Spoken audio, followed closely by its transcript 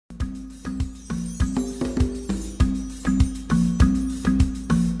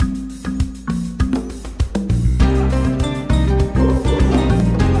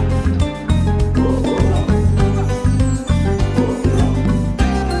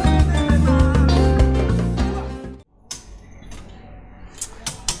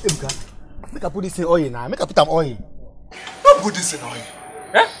Make I put this in oil now. Make I put some oil. Don't put this in oil.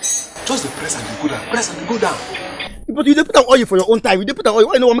 Eh? Just the press and the go down. Press and the go down. But you dey put some oil for your own time. You dey put some oil.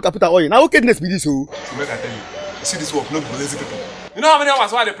 Why you no want make I put some oil? Now okay, next be this so. So make I tell you. You see this work, no be lazy people. You know how many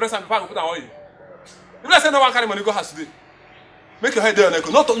hours why they press and before I put an oil? If I say no one carry money go house today. Make your head there,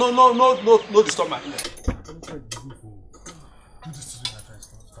 Neko. No disturb my ear.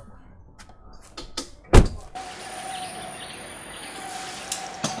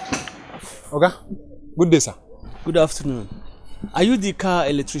 Okay. Good day, sir. Good afternoon. Are you the car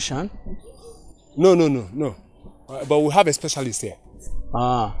electrician? No. But we have a specialist here.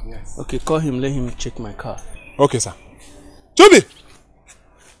 Ah, yes. Okay, call him, let him check my car. Okay, sir. Chubi,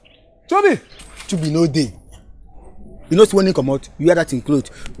 no day. You know when you come out, you wear that in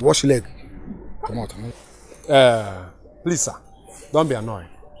clothes, wash leg. Come out. Please, sir, don't be annoyed.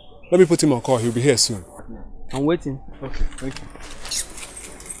 Let me put him on call. He'll be here soon. I'm waiting. Okay, thank you.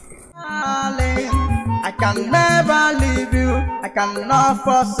 I can never leave you. I cannot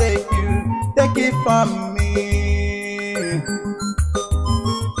forsake you. Take it from me.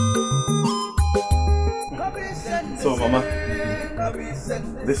 So, Mama,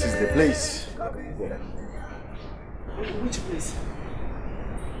 this is the place. Which place?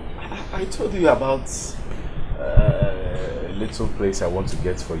 I told you about a little place I want to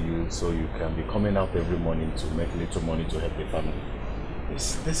get for you so you can be coming out every morning to make little money to help the family.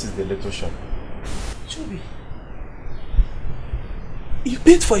 This is the little shop. Chobi, you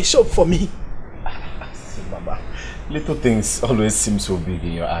paid for a shop for me? See, Mama, little things always seem so big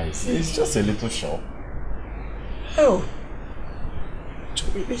in your eyes. It's just a little shop. Oh,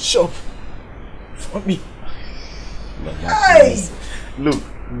 Chobi, a shop for me? Hey! Look,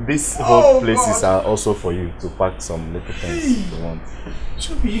 these whole places are also for you to pack some little things you want.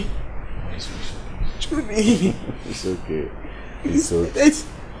 Chobi, It's okay. It's okay. It's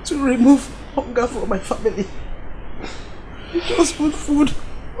to remove hunger for my family. You just put food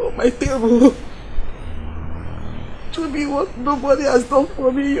on my table. Chobi, what nobody has done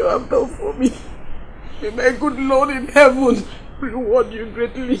for me, you have done for me. May my good Lord in heaven reward you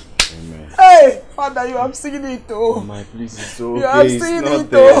greatly. Amen. Hey, Father, you have seen it, oh. My please, it's okay. You have seen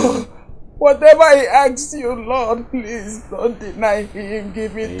it, oh. Whatever he asks you, Lord, please don't deny him.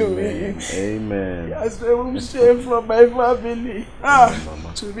 Give it to him. Amen. He has removed shame from my family.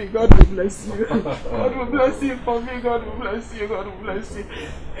 To me, God will bless you. God will bless you for me. God will bless you. God will bless you.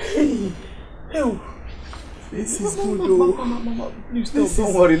 Hey, this is good, though. Please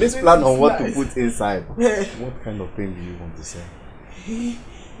don't worry. Let's plan on what to put inside. What kind of thing do you want to say?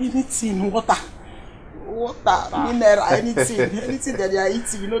 Anything, water, mineral, anything that they are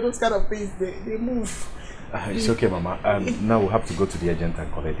eating, you know, those kind of things, they move. It's okay, Mama. Now we'll have to go to the agent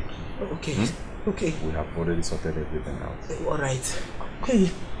and collect the key. Okay, okay. We have already sorted everything out. All right.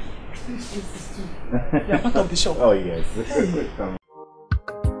 Hey, you're part of the shop. Oh, yes. Hey.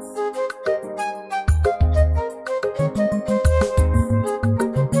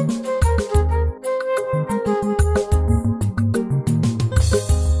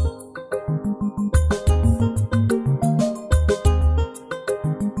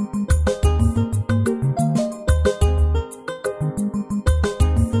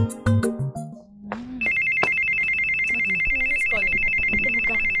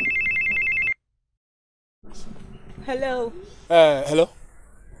 Hello. Hello?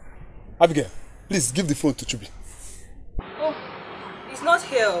 Abigail, please give the phone to Chubi. Oh, he's not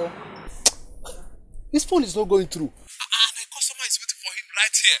here. His phone is not going through. The customer is waiting for him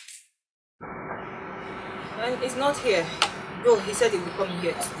right here. And he's not here. Bro, he said he will come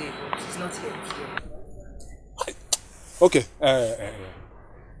here today, but he's not here today. Okay,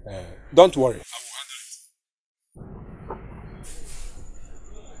 don't worry. I will handle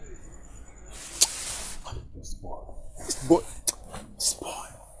it. This boy.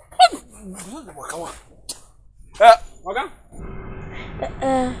 Come on. Okay?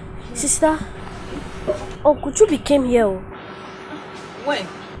 Sister, Uncle Chubi came here. When?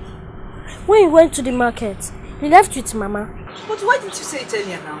 When he went to the market, he left with Mama. But why didn't you say it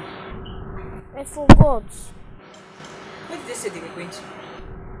earlier now? I forgot. Where did they say they were going to?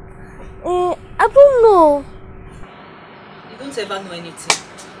 I don't know. You don't ever know anything.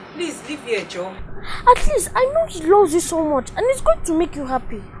 Please, leave here, Joe. At least I know he loves you so much and it's going to make you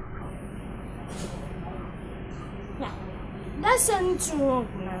happy. Yeah, that's anything wrong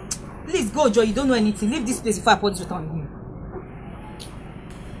now. Please go, Joe. You don't know anything. Leave this place before I put this on him.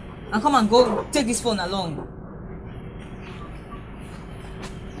 And come and go take this phone along.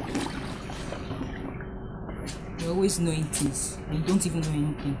 You're always knowing things and you don't even know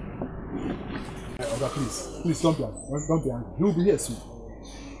anything. Oga, please don't be angry. He will be here soon.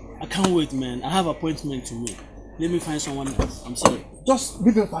 I can't wait, man. I have appointment to make. Let me find someone else. I'm sorry. Just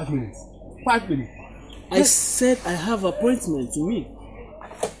give them 5 minutes. 5 minutes. I said I have appointment to meet.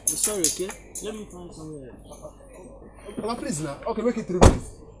 I'm sorry, okay? Let me find somewhere else. Please now. Okay, make it 3 minutes.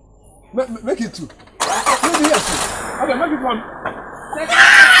 Make it 2. Maybe here 2. Okay, make it 1.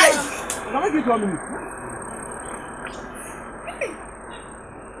 Now make it 1 minute.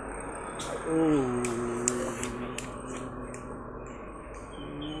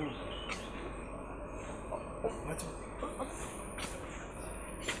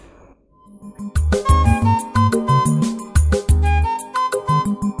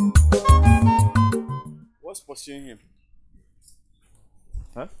 What's pursuing him?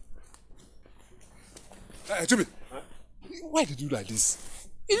 Huh? Chibi, why did you do like this?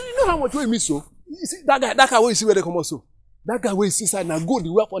 You know how much we miss so? You see that guy where you see where they come out so? That guy where you see inside now go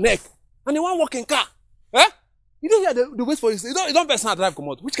the way for neck. And they want walking car. Eh? You don't hear the wait for you. You don't person drive come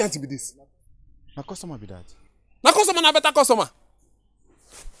out. Which can't be this? Na customer be that. Na customer na better customer.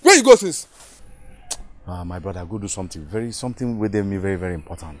 Where you go since? My brother, go do something with me very, very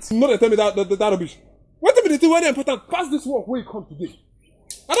important. No, they tell me that rubbish. What if the thing very important? Pass this work where you come today.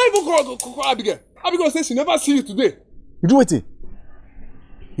 I don't even call Abigail. Abigail says she never see you today. You do it?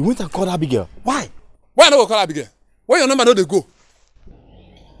 You went and called Abigail. Why? Why not call Abigail? Where your number no dey go?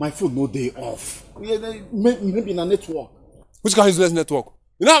 My phone no day off. Maybe in a network. Which kind of useless network?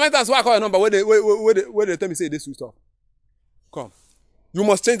 You know how many times why I call your number where they tell me say they switch off? Come. You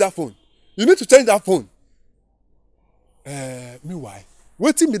must change that phone. You need to change that phone. Meanwhile,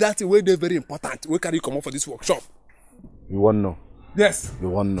 waiting me that thing where they very important. Where can you come up for this workshop? You want to know? Yes. You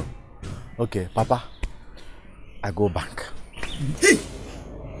want to know? Okay, Papa. I go bank. Hey!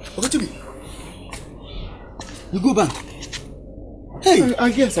 Okay, you go bank? Hey! I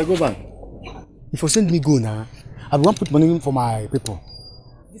guess I go bank. If you send me go now, I will put money in for my people.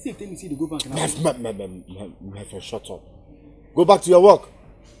 This is you see to go bank now. Shut up. Go back to your work.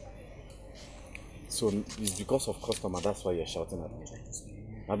 So it's because of customer, that's why you're shouting at me.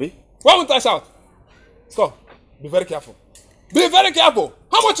 Abi? Why won't I shout? Stop. Be very careful. Be very careful.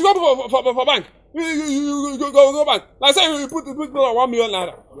 How much you go for bank? You go bank. Like say you put 1 million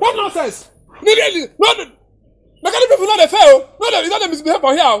naira. What nonsense? Really? No, mechanic people not they fail. No, you don't misbehave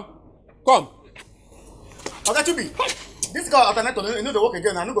for here. Come. Okay, to be. This guy alternator, you know the work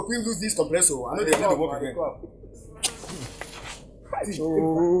again. I know go lose this compressor. I know they know the work again. Oh.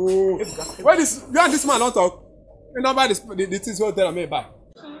 Why this? You and this man don't talk. You know buy the things what tell me buy.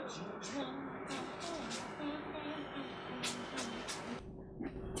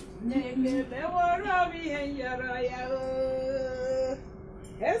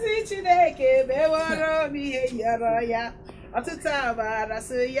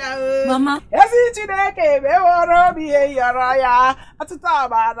 Mama. Mama, what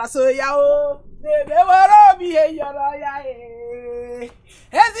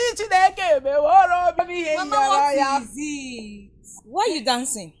is it? Why are you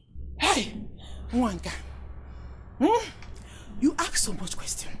dancing? Hey, Wanka. You ask so much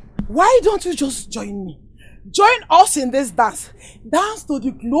question. Why don't you just join me? Join us in this dance. Dance to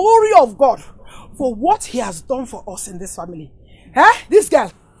the glory of God for what He has done for us in this family. Huh? This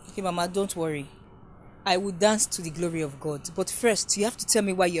girl. Okay, Mama, don't worry. I will dance to the glory of God. But first, you have to tell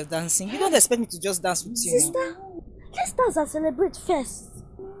me why you're dancing. You don't expect me to just dance with you. Sister, let's dance and celebrate first.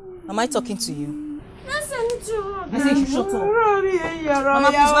 Am I talking to you? Yes, I need to. I think you shut up. Mama,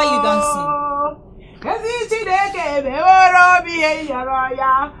 please, why are you dancing?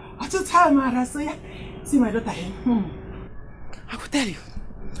 See my daughter here. I will tell you.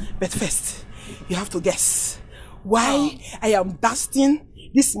 But first, you have to guess why I am dancing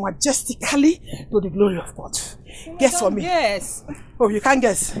this majestically to the glory of God. Guess for me. Yes. Oh, you can't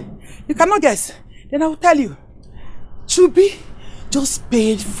guess. You cannot guess. Then I will tell you. Chubi just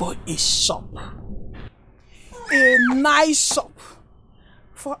paid for a shop. A nice shop.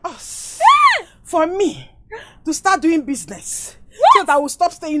 For us. For me. To start doing business. So that I will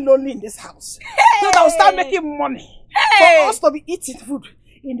stop staying lonely in this house. So that I will start making money. For us to be eating food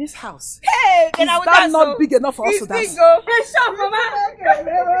in this house. Hey, is that not big enough for us to dance? Hey, shop, Mama.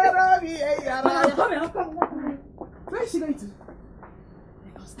 Where is she going to?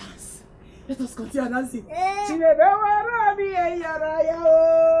 Let us dance. Let us continue dancing. Hey! Oh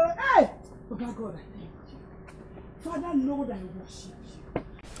my God, I thank you. Father, Lord, I worship you.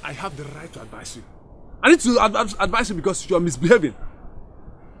 I have the right to advise you. I need to advise you because you are misbehaving.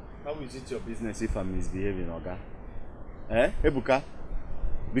 How is it your business if I'm misbehaving, Oga? Eh? Ebuka?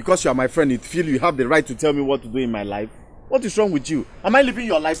 Because you are my friend, it feel you have the right to tell me what to do in my life? What is wrong with you? Am I living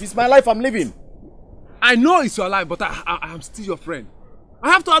your life? It's my life I'm living. I know it's your life, but I am still your friend.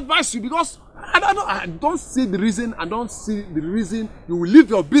 I have to advise you because I don't see the reason. I don't see the reason you will leave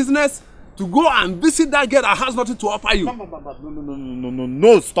your business to go and visit that girl that has nothing to offer you.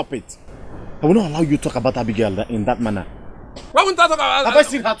 No, stop it. I will not allow you to talk about Abigail in that manner. Why wouldn't I talk about Have I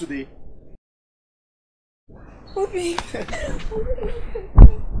seen her today? Obi.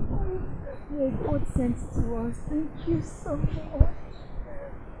 God sent to us. Thank you so much.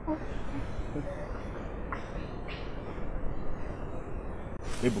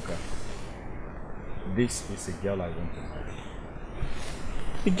 Ebuka, this is a girl I want to marry.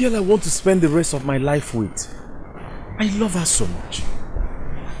 A girl I want to spend the rest of my life with. I love her so much.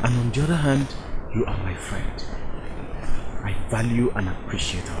 And on the other hand, you are my friend. I value and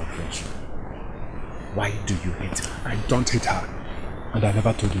appreciate our friendship. Why do you hate her? I don't hate her. And I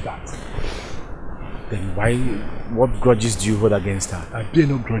never told you that. Then what grudges do you hold against her? I bear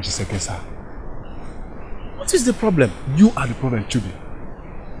no grudges against her. What is the problem? You are the problem, Chubi.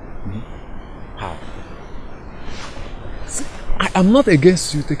 How? See, I am not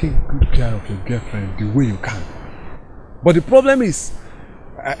against you taking good care of your girlfriend the way you can. But the problem is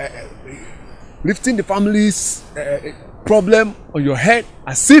lifting the family's problem on your head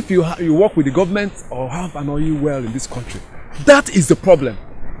as if you work with the government or have an oil well in this country. That is the problem.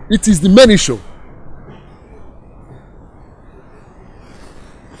 It is the main issue.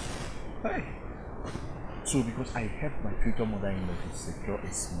 Hey. So because I helped my future mother-in-law to secure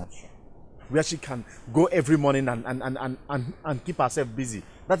a small shop where she can go every morning and keep herself busy.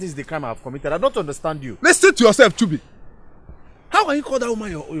 That is the crime I have committed. I don't understand you. Listen to yourself, Chubi. How can you call that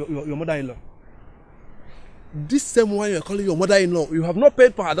woman your mother-in-law? This same woman you're calling your mother-in-law, you have not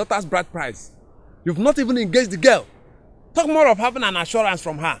paid for her daughter's bride price. You've not even engaged the girl. Talk more of having an assurance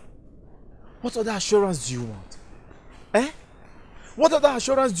from her. What other assurance do you want? Eh? What other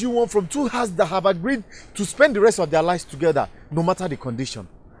assurance do you want from two hearts that have agreed to spend the rest of their lives together, no matter the condition?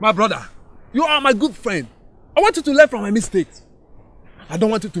 My brother, you are my good friend. I want you to learn from my mistakes. I don't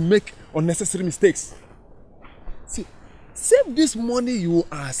want you to make unnecessary mistakes. See, save this money you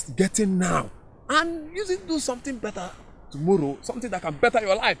are getting now and use it to do something better tomorrow, something that can better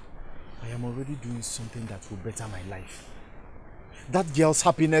your life. I am already doing something that will better my life. That girl's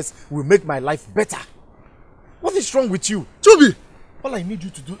happiness will make my life better. What is wrong with you? Chubi! All I need you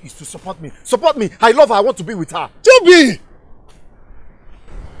to do is to support me. Support me! I love her, I want to be with her. Chubi!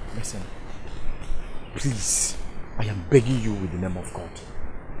 Listen, please, I am begging you with the name of God.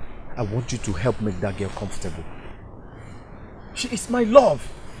 I want you to help make that girl comfortable. She is my love.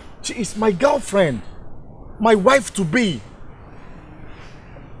 She is my girlfriend. My wife to be.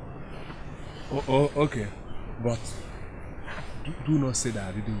 Oh, okay. But do not say that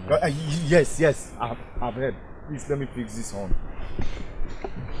I didn't want. Yes, I've heard. Please let me fix this on.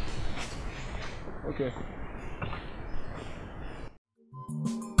 Okay.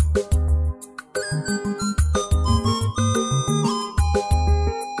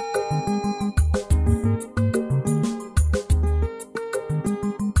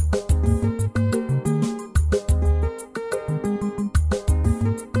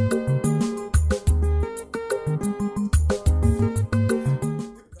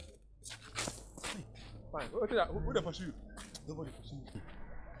 Who they pursue you? Nobody pursue me.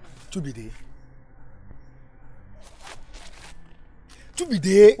 Chubi dey. Chubi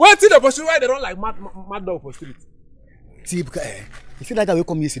dey. Why till they pursue? Why they don't like mad dog for street? See, because you see that guy wey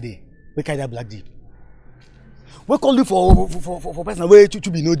come yesterday, wey carry that black jeep. We call you for person wey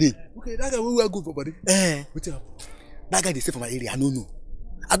Chubi no dey. Okay, that guy wey wear good for body. Wetin happen? That guy dey stay for my area. I no know.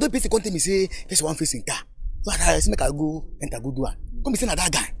 I don person come tell me say person wan face him car. So I say make I go enter go do am. Come be say na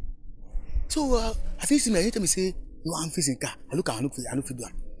that guy. So I say see me, he tell me say you wan face him car. I look am, I no fit do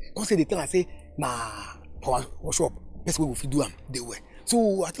am. Come say they tell am say na for our shop person wey go fit do am dey well.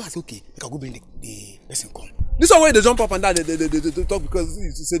 So I tell am say okay, make I go bring the person come. This one where they jump up and down, they talk because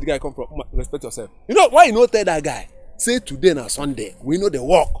you say the guy come from. Respect yourself. You know why you no tell that guy? Say today na Sunday. We know the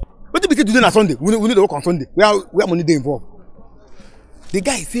work. What do you say today na Sunday? We know the work on Sunday. Where money dey involved? The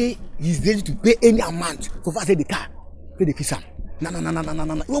guy say he's ready to pay any amount so far say the car say the fix am. No.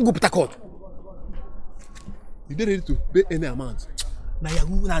 You won't go Port Harcourt. You dey ready to pay any amount?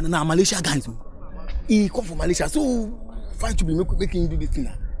 Na Malaysia guys. He come from Malaysia, so fight to be making him do this thing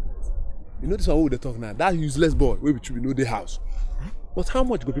now. You know this one wey they talk now. That useless boy wey be Chubi know the house. But how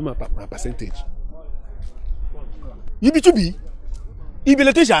much go be my percentage? You be Chubi? You be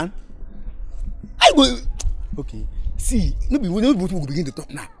electrician? I go. Okay. See, no be we go begin to talk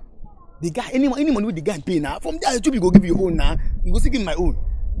now. The guy, any money with the guy pay now. From there, Chubi go give you your own now. You go still give my own.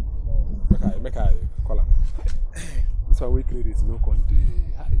 Make I call her. This one wey credit no con dey.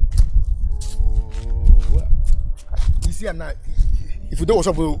 You see, I'm not. if you don't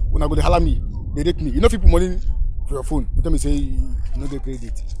worship, when I go to holler me, they rate me. You know, if you put money for your phone, you tell me say you no get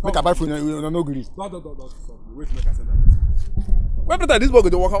credit. Make I buy phone, you no agree. Don't. Wait, make I send that. Why better this boy go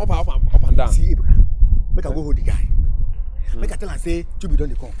to walk up and down? See, Ebuka, make I go hold the guy. Make I tell him say Chubi don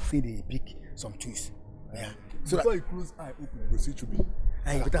dey come. Say they pick some tools. Yeah. So before you close eye open, you go see Chubi.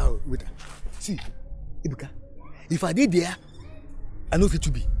 Hey, wait. See, Ebuka, if I did there, I know say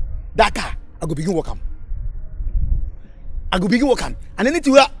Chubi. That car, I go begin work am. And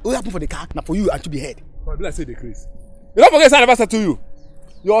anything will happen for the car, not for you and to be head. But I say the craze. You don't forget I never said to you.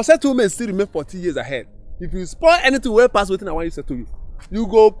 Your settlement still remain 40 years ahead. If you spoil anything well past waiting I want you to say to you, you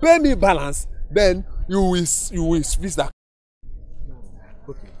go pay me balance, then you will fix that.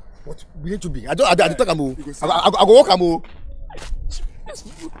 Okay. But we need to be. I talk about. I go work am.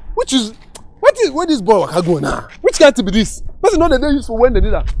 Where this boy can go now? Which kind to be this? Person know the day useful when they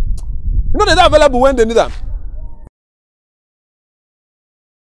need them. You know they're available when they need them.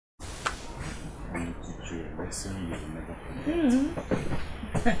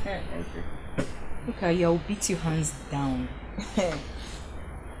 Okay. Look at you, I'll beat you hands down.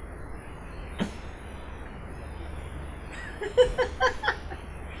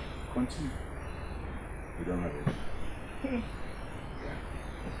 Continue. You don't have it.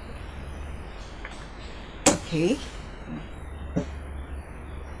 Okay.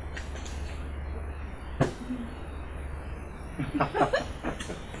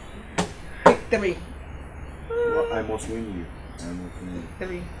 Victory. Well, I must win you.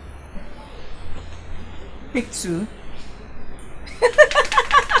 3. Pick 2.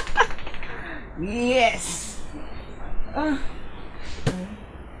 Yes. No,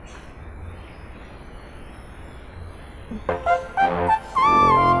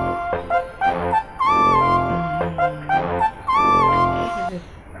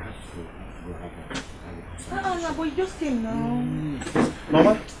 but you just came now.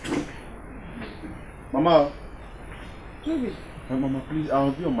 Mama. Baby. Mama, please,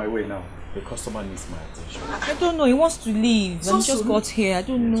 I'll be on my way now. The customer needs my attention. I don't know. He wants to leave. So I just got here. I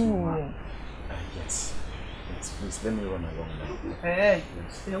don't know. Yes, please, let me run along now. Hey,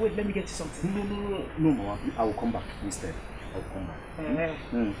 yes. Wait, let me get you something. No, Mama, I will come back instead. I will come back.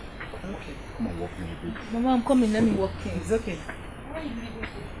 Okay. Come on, walk me a bit. Mama, I'm coming. Let me walk in. It's okay.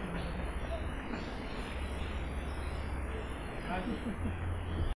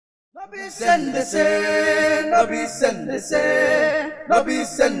 No be sende se, no be sende se, no be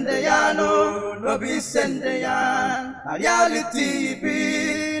sende ya no be sende ya. Na reality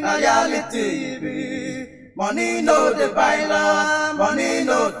be. Money no dey buy love, money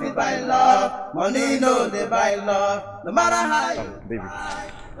no dey buy love, money no dey buy love. No matter how you baby,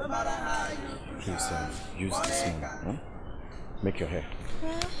 no matter how you please use this one. Make your hair.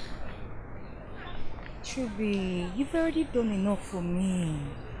 Chubi, you've already done enough for me.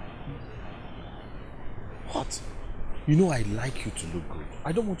 What? You know I like you to look good.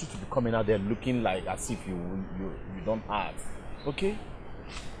 I don't want you to be coming out there looking like as if you don't have. Okay?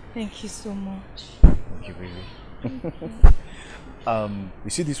 Thank you so much. Thank you, baby. You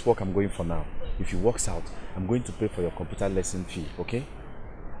see this work I'm going for now? If it works out, I'm going to pay for your computer lesson fee, okay?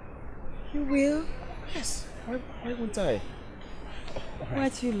 You will? Yes. Why won't I? Why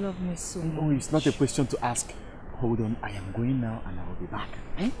do you love me so much? Oh, it's not a question to ask. Hold on, I am going now and I will be back.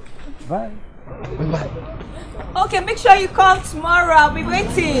 Bye. Bye. Okay, make sure you come tomorrow. I'll be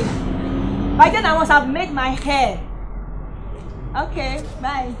waiting. By then I must have made my hair. Okay,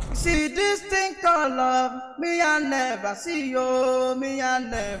 bye. see this thing called love, me I never see you, me I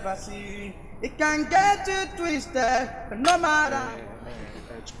never see. It can get you twisted, but no matter.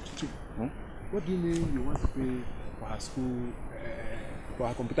 What do you mean you want to pay for her school, for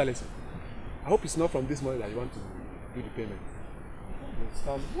her computer lesson? I hope it's not from this money that you want to do the payment.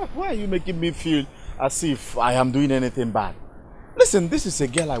 Why are you making me feel as if I am doing anything bad? Listen, this is a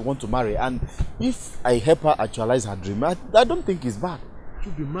girl I want to marry, and if I help her actualize her dream, I don't think it's bad.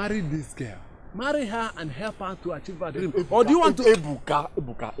 You be marry this girl. Marry her and help her to achieve her dream. Or do you want to...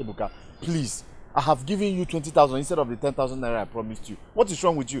 Ebuka, please. I have given you 20,000 instead of the 10,000 naira I promised you. What is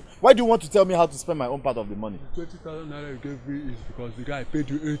wrong with you? Why do you want to tell me how to spend my own part of the money? 20,000 naira you gave me is because the guy paid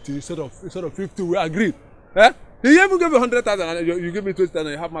you 80 instead of 50. We agreed. Eh? He even gave you 100,000 and you give me 20,000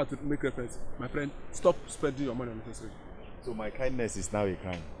 and you have money to make reference. My friend, stop spending your money unnecessarily. So my kindness is now a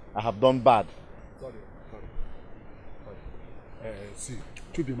crime. I have done bad. Sorry. See,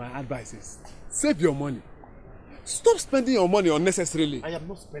 Chubi, my advice is save your money. Stop spending your money unnecessarily. I am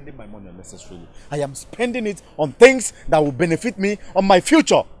not spending my money unnecessarily. I am spending it on things that will benefit me on my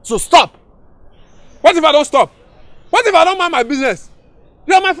future. So stop. What if I don't stop? What if I don't mind my business?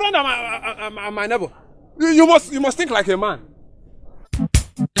 You are my friend and my neighbor. You must think like a man.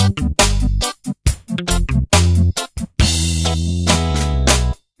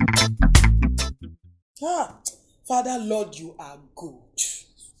 Father, Lord, you are good.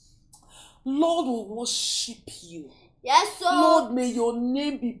 Lord will worship you. Yes, sir. Lord, may your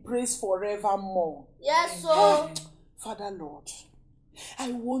name be praised forevermore. Yes, sir. Father, Lord,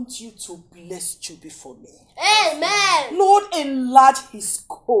 I want you to bless Chubi for me. Amen. Lord, enlarge his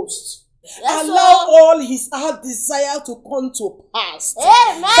coast. Yes, allow all his heart desire to come to pass.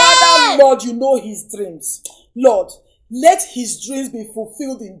 Amen. Father, Lord, you know his dreams. Lord, let his dreams be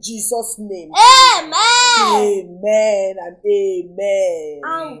fulfilled in Jesus' name. Amen. Amen and amen.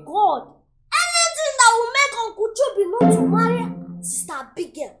 And God, anything that will make Uncle Chobi not to marry Sister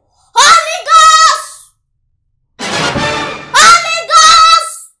Abigail, Holy Ghost! Holy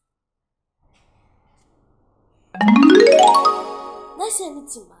Ghost! Let's say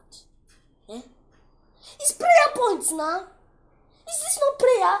anything bad. Eh? It's prayer points now. Is this not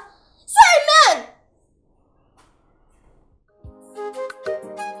prayer? Say amen.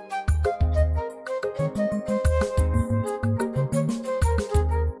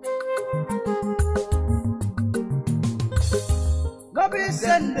 No be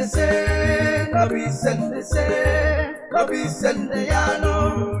send the say, no be send the say, no be send the ya,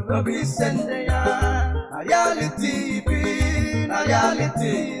 no be send the ya. Reality be,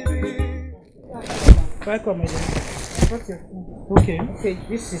 reality be. Welcome, madam. I brought your food. Okay. Okay,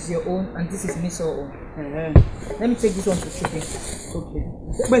 this is your own and this is Miss own. Let me take this one to Chibi. Okay.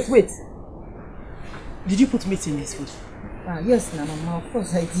 Wait. Did you put meat in his food? Yes, Mama. Of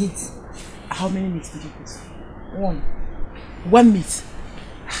course I did. How many meats did you put? One meat?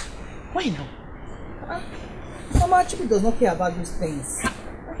 Why now? Mama, Chibi does not care about those things.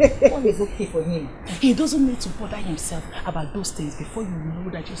 One is okay for him. He doesn't need to bother himself about those things before you know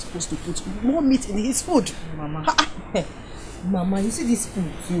that you're supposed to put more meat in his food. Mama. Mama, you see this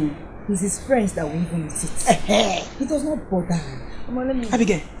food? It's his friends that will even eat it. He does not bother. Mama, let me...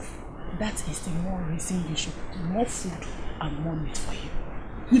 Abigail, that is the more reason you should put more food and more meat for him.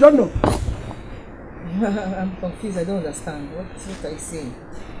 You don't know? I'm confused. I don't understand. What are you saying?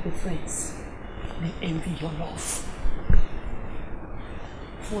 The friends, they envy your love.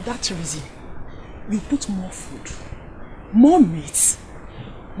 For that reason, you put more food, more meat.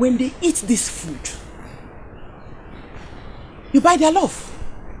 When they eat this food, you buy their love,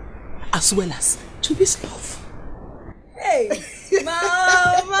 as well as Chubi's love. Hey,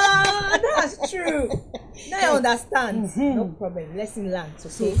 Mama, that's true. Now I understand. No problem. Lesson learned.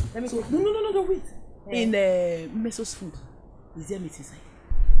 Okay. Let me take no, wait. In Meso's food, is there meat inside?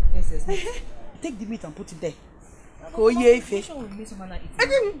 Yes. Take the meat and put it there. Go ye fish. Put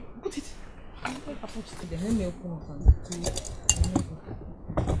it. I put it there. Let me open it.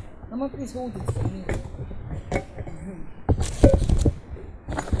 Mama, please hold it for me.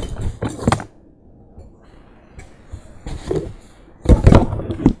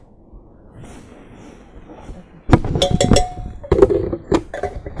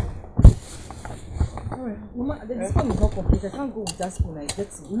 Mama, the spoon is not complete. I can't go with that spoon. I get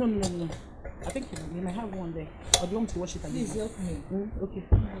it. No. I think you might have one there. Or do you want to wash it again? Please help me. Okay.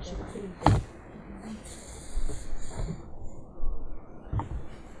 Wash it.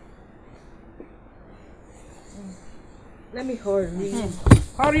 Let me hurry.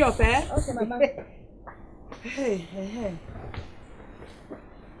 Hurry up, eh? Okay, Mama. Hey.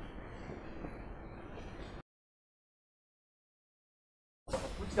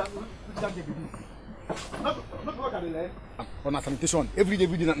 On a sanitation, every day,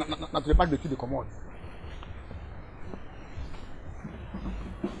 not to the back the kid they come out.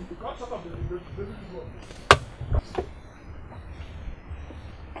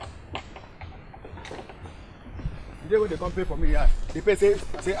 The day when they come pay for me, they pay say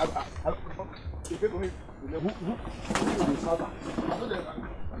they pay for me.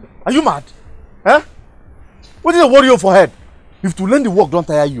 Are you mad? Eh? What is the worry for head? If to learn the work don't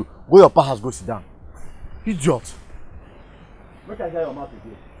tire you, go your pa house, go sit down. Idiot. Make I get your mouth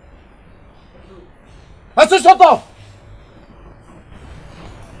again. I say shut up!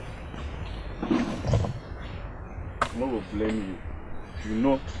 No will blame you. You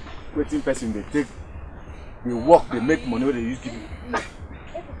know, waiting person they take, they work, they make money where they use give you.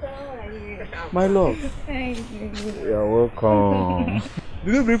 My love. Thank you. You're welcome.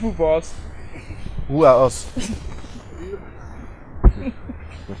 Did you bring food for us? Who are us?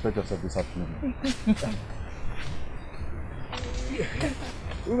 Respect yourself this afternoon.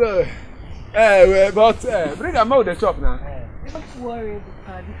 But bring a mouth the chop now. Don't worry,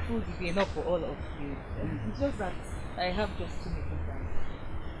 the food will be enough for all of you. It's just that I have just 2 meat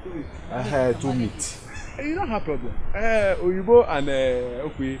inside. I had 2 meat. You don't have problem. Oyibo and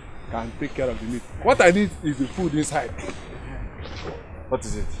Okwe can take care of the meat. What I need is the food inside. What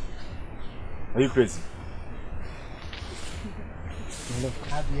is it? Are you crazy?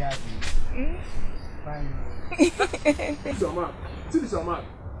 Happy. Fine. This your man. See this your man.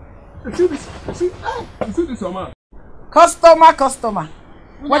 See this. See this your man. Customer.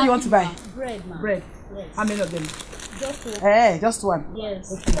 What do you want to buy? Bread, man. Bread. Yes. How many of them? Just one. Eh, just one.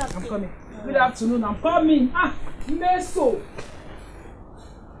 Yes. Okay, I'm coming. Good afternoon, I'm coming. Meso.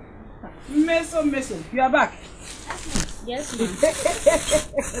 You are back. Yes, ma'am.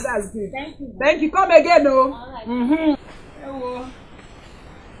 That's good. Thank you. Thank you. Come again, no? All right. Hello.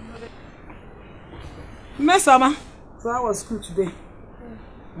 Mesama. So how was school today?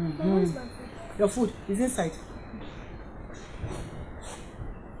 Your food is inside.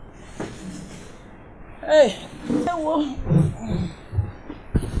 Hey. Hello.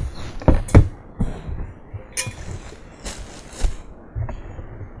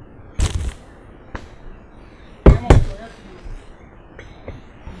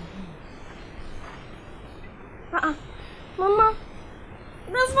 Mama,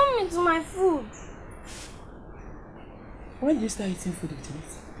 there's no meat in my food. When did you start eating food with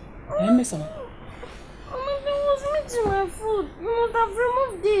meat? Mesama. Mama, there was meat in my food. You must have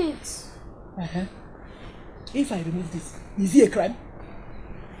removed it. If I remove this, is it a crime?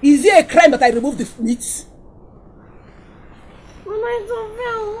 Is it a crime that I remove the meat? Mama, it's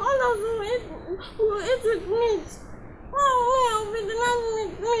unfair. All of them will eat with meat. Oh, I'll be the last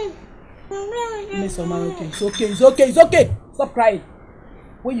with meat. It's okay. Stop crying.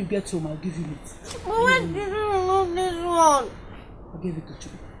 When you get home, I'll give you meat. But why did you remove this one? I'll give it to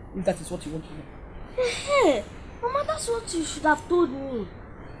you. If that is what you want to know. Hey, Mama, that's what you should have told me.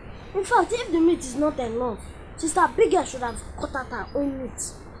 In fact, if the meat is not enough, Sister Bigger should have cut out her own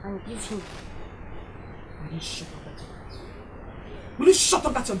meat and give him. Will you shut up that your mouth? Will you shut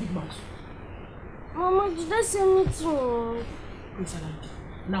up that your big mouth? Mama, did I say anything? Go inside and eat.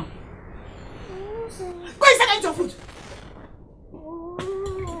 Now. Go inside and eat your food. I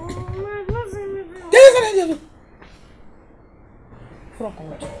don't say anything. Get inside and eat your food. Frog or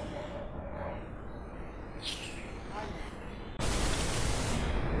what?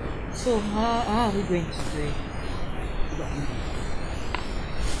 So how are we going to do it?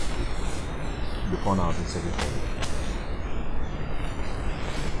 The corner of the secretary.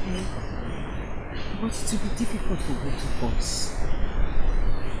 But it will be difficult for both of us.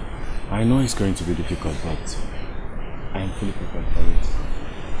 I know it's going to be difficult, but I am fully prepared for it.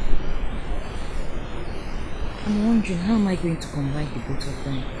 I'm wondering, how am I going to combine the both of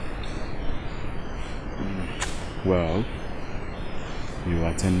them? Well, you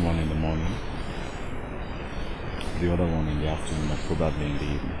attend one in the morning, the other one in the afternoon, or probably in the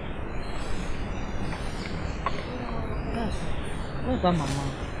evening. What about Mama?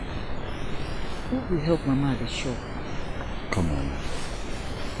 Who will help Mama at the shop? Come on.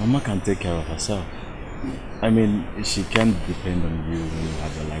 Mama can take care of herself. I mean, she can't depend on you when you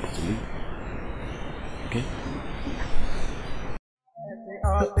have a life to live. Okay?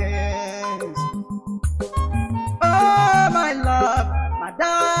 Oh, my love, my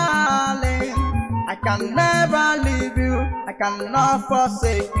darling, I can never leave you, I cannot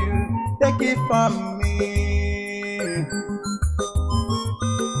forsake you, take it from me.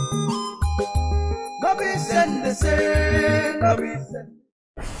 No be send the same, no be send.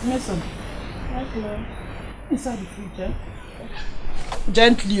 Mason. Yes, ma'am. Inside the fridge, eh?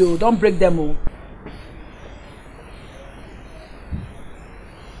 Gently, oh, don't break them, oh.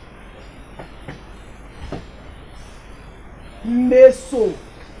 Meso.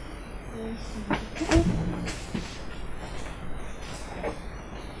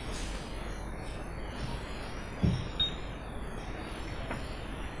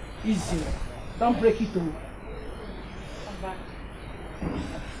 Easy. Don't break it, oh. Come back.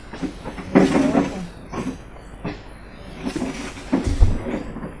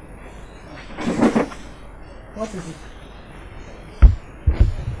 What is it?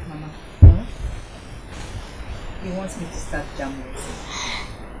 Mama. Huh? He wants me to start jam racing.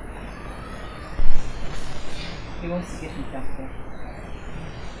 He wants to get me jam for.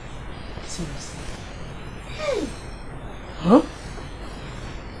 Seriously? Huh?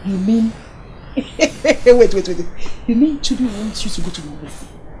 You mean... wait. You mean Chudi wants you to go to university?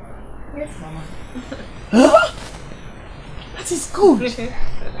 Yes, Mama. Huh? That is good.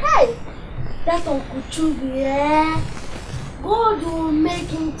 Hey! That Uncle Chubi, eh? God will make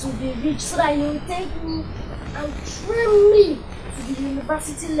him to be rich so that he will take me and train me to the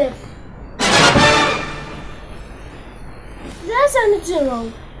university level. Did I say anything wrong?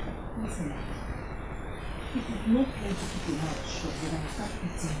 Listen, if you do not try to keep your mouth shut, then I will start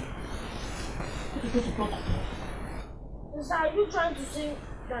eating you. So are you trying to say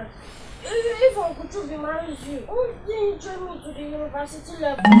that. If Uncle Chubi marries you, won't you join me to the university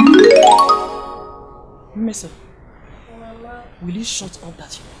level? Mesa, Mama. will you shut up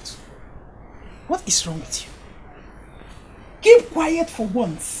that you want? What is wrong with you? Keep quiet for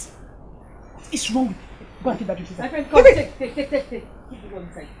once. What is wrong with you? Go and take that with you. My friend, come, take. Keep the one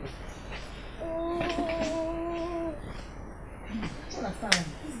inside. I don't understand.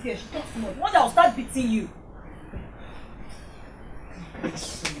 This girl, she talks too much. One day I'll start beating you.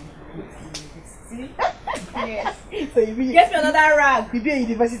 See? Yes. So you be Get me another rag. You be a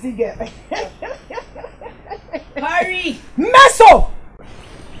university girl. Hurry! Meso!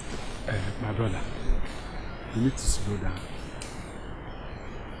 My brother, you need to slow down.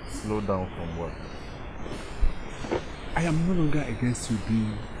 Slow down from what? I am no longer against you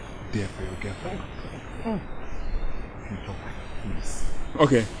being there for your girlfriend. Future wife, please.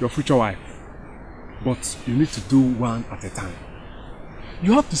 Okay, your future wife. But you need to do one at a time.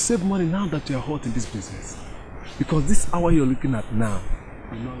 You have to save money now that you are hot in this business. Because this hour you're looking at now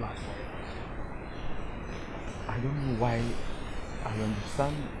will not last forever. I don't know why. I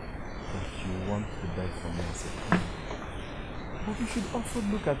understand that you want to beg for mercy. But you should also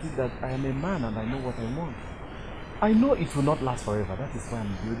look at it that I am a man and I know what I want. I know it will not last forever. That is why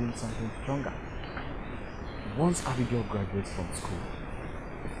I'm building something stronger. Once Abigail graduates from school,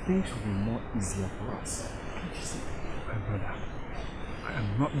 things will be more easier for us. Can't you see? My brother, I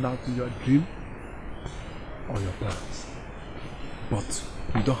am not doubting your dream or your plans. But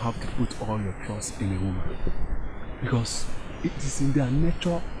you don't have to put all your trust in a woman. Because it is in their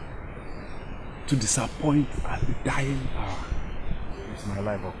nature to disappoint at the dying hour. It's my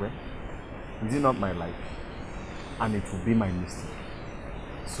life, okay? Is it not my life? And it will be my mistake.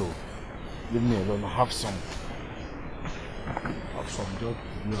 So, leave me alone. Have some job.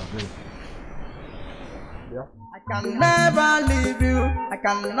 You are ready. Yeah? I can never leave you. I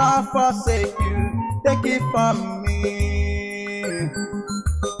cannot forsake you. Take it from me.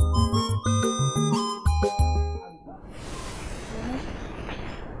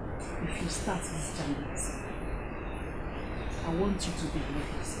 If you start this journey, I want you to behave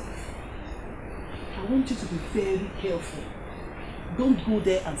yourself. I want you to be very careful. Don't go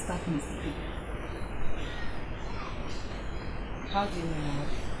there and start misbehaving. How do you know?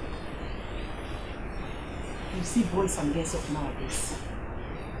 You see boys and girls of nowadays.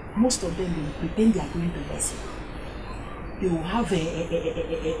 Most of them, they will pretend they are going to lesson. They will have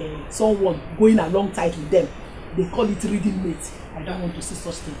someone going alongside with them. They call it reading mate. I don't want to see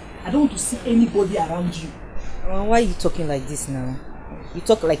such thing. I don't want to see anybody around you. Why are you talking like this now? You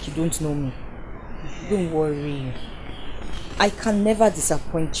talk like you don't know me. Don't worry. I can never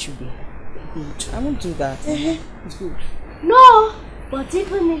disappoint you. Good. I won't do that. It's good. No, but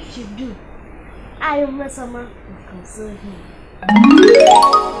even if you do, I am not someone who can serve him.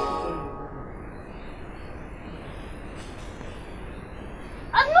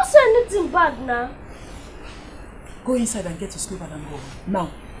 I'm not saying anything bad now. Go inside and get your slipper and go.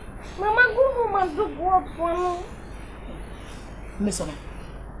 Now. Mama, go home and do what for me. Listen,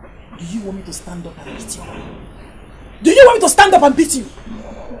 do you want me to stand up and beat you? Do you want me to stand up and beat you? No,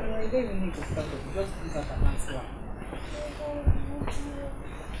 I don't even need to stand up. Just use that and answer.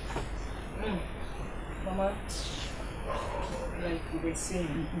 Mama, like you were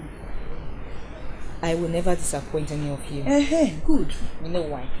saying, I will never disappoint any of you. Good. You know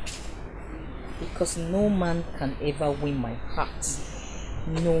why? Because no man can ever win my heart.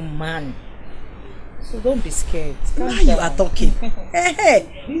 No man. So don't be scared. Now you are talking.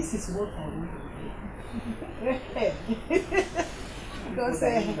 This is what I want. Because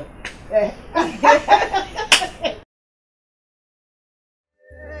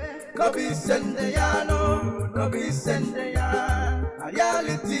No be Sendeyano, no be Sendeya.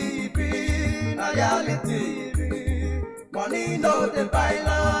 Reality be, reality be. Money no the buy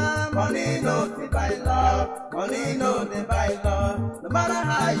love, money no the buy love, money no the buy love. No matter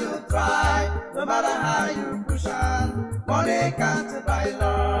how you try, no matter how you push on, money can't buy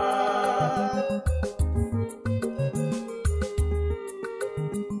love.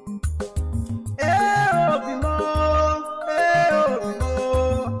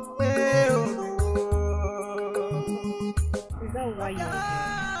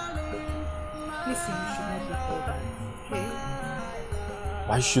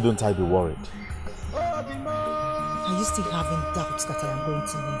 Why shouldn't I be worried? Are you still having doubts that I am going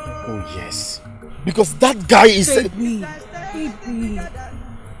to leave you? Oh yes. Because that guy is... Baby,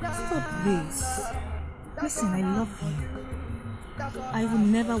 stop this. Listen, I love you. I will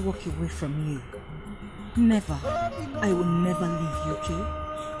never walk away from you. Never. I will never leave you, okay?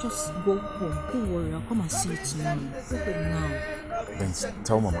 Just go home. Don't worry, I'll come and see you tomorrow. Go home now. Then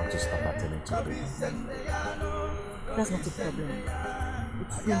tell Mama to stop attending to me. That's not a problem.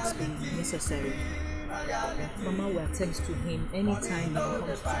 It won't be necessary. Mama will attend to him anytime he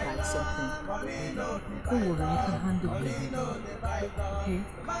comes to buy something. Don't worry, I can handle him. Okay?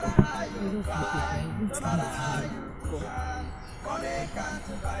 I love you, baby. I won't leave you. Go.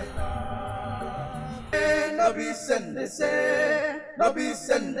 No be sende se, no be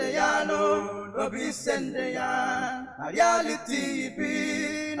sende ya no, no be sende ya. Reality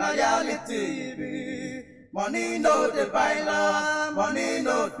be, reality be. Money no dey buy love, money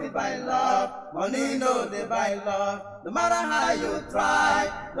no dey buy love, money no dey buy love. No matter how you try,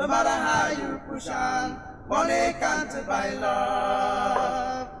 no matter how you push on, money can't buy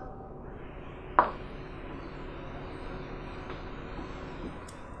love.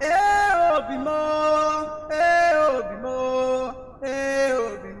 Obimo, Obimo,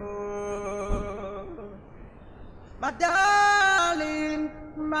 my darling,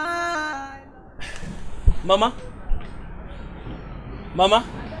 my. Mama? Mama?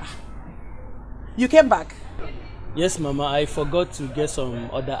 You came back? Yes, Mama. I forgot to get some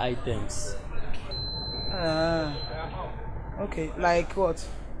other items. Okay. Like what?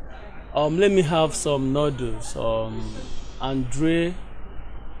 Let me have some noodles, Andre,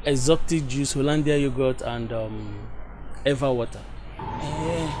 exotic juice, Hollandia yogurt, and Eva water.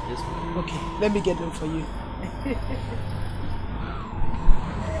 Yes, okay, let me get them for you.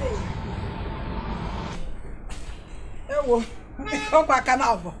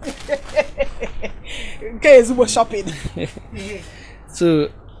 Okay, shopping. So,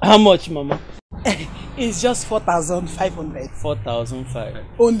 how much, Mama? It's just 4,500. 4,500.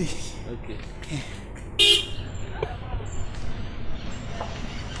 Only. Okay.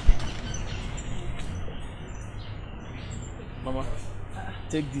 Mama,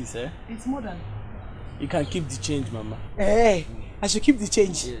 take this, eh? It's more than. You can keep the change, Mama. Hey, I should keep the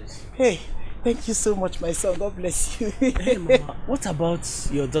change. Yes. Hey, thank you so much, my son. God bless you. Hey, Mama, what about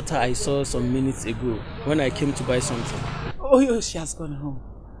your daughter I saw some minutes ago when I came to buy something? Oh, she has gone home.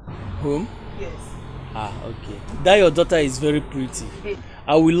 Home? Yes. Ah, okay. That your daughter is very pretty. Hey.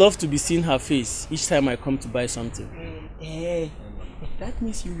 I would love to be seeing her face each time I come to buy something. Hey. That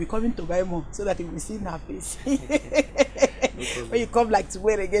means you'll be coming to buy more so that you'll be seeing her face. When you come like to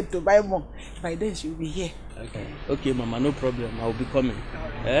wait again to buy more, by then she'll be here. Okay. Okay, Mama, no problem. I'll be coming.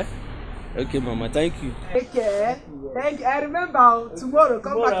 Eh? Okay, Mama, thank you. Take care. Thank you. I remember tomorrow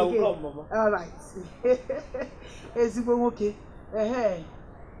come back again. Come, Mama. All right. Okay.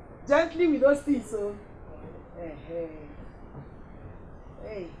 Gently with those things, so.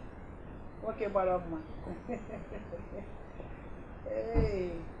 Hey. Okay, Barama.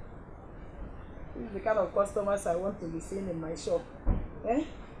 Hey. This is the kind of customers I want to be seeing in my shop. Eh?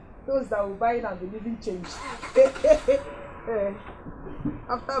 Those that will buy and be leaving change.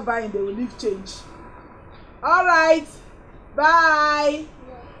 After buying, they will leave change. All right. Bye.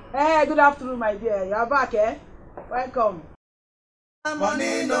 Hey, good afternoon, my dear. You are back, eh? Welcome.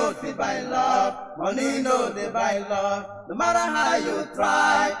 Money no dey buy love, money no dey buy love. No matter how you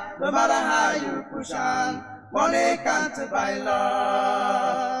try, no matter how you push on, money can't buy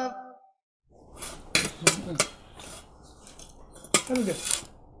love. Hello there.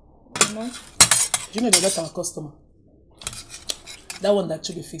 Mama, do you know that that's our customer? That one that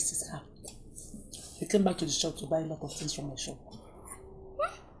actually fixed his car. He came back to the shop to buy a lot of things from my shop.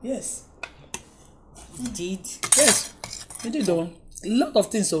 What? Yes. He did? Yes. He did though. A lot of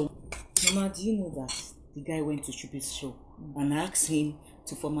things though. Mama, do you know that the guy went to Chubi's shop and asked him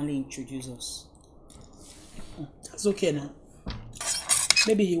to formally introduce us? That's okay now.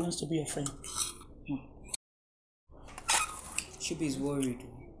 Maybe he wants to be a friend. Chubi is worried,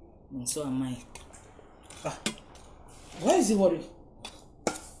 and so am I. Why is he worried?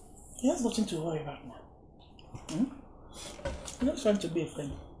 He has nothing to worry about now. He's not trying to be a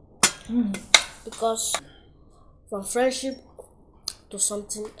friend. Because from friendship to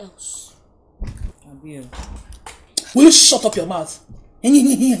something else. Abiel. Will you shut up your mouth?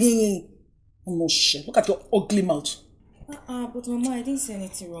 Oh no shit. Look at your ugly mouth. But Mama, I didn't say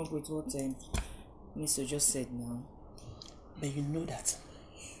anything wrong with what Mr. just said now. But you know that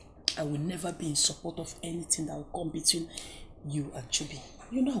I will never be in support of anything that will come between you and Chubi.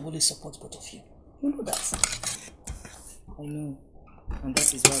 You know I will always support both of you. You know that. I know. And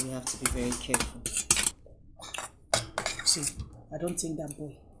that is why we have to be very careful. See, I don't think that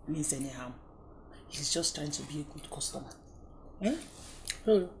boy means any harm. He's just trying to be a good customer.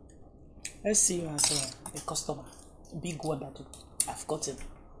 Let's see you as a customer. A big one that I've gotten.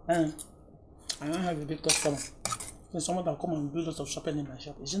 I don't have a big customer. There's someone that will come and do lots of shopping in my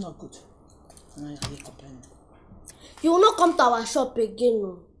shop. Is it not good? And I hate complaining. You will not come to our shop again.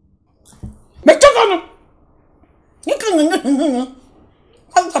 No.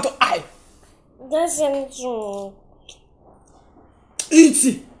 I've got to eye. That's true.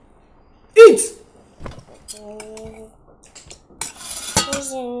 Eat. Eat.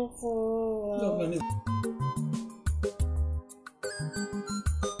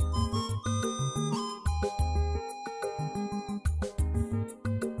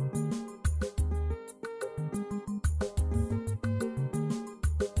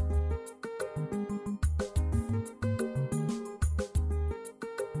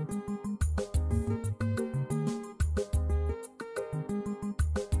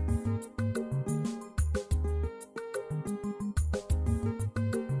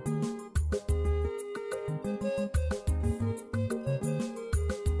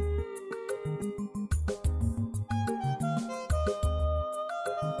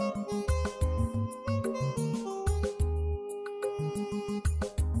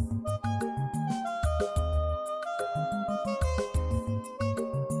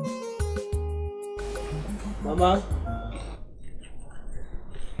 Mama.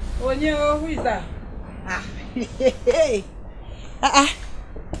 Oh no, who is that?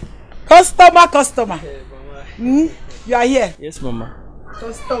 Customer. Hey, Mama. You are here? Yes, Mama.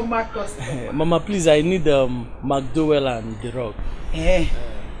 Customer. Mama, please, I need McDowell and the Rock.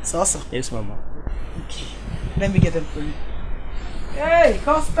 It's awesome. Yes, Mama. Okay, let me get them for you. Hey,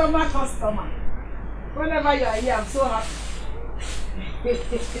 customer. Whenever you are here, I'm so happy.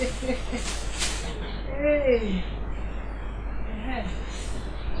 Hey.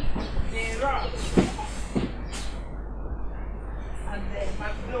 The Rock. And the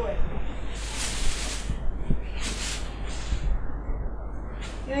McDowell.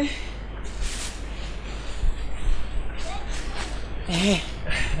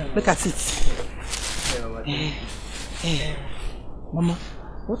 Look at it. Mama,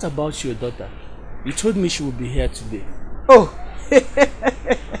 what about your daughter? You told me she would be here today. Oh,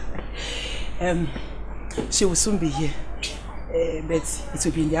 she will soon be here, but it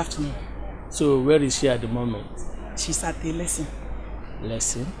will be in the afternoon. So where is she at the moment? She's at the lesson.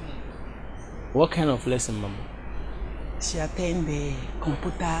 Lesson? What kind of lesson, Mama? She attend the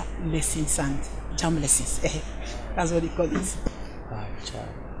computer lessons and jam lessons. That's what they call it.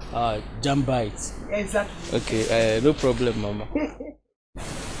 Jam bites. Exactly. Okay, no problem, Mama.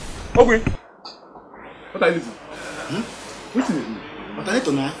 Okay. What are you doing? What are you doing? What are you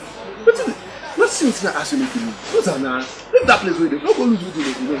doing? What seems to ask you to do? What's that now? Leave that place with you. Don't go lose with you.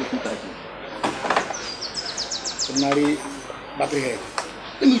 You don't feel like it. Ordinary battery head.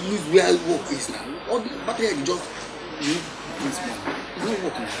 Let me use where work is now. All the battery head just this one. It's not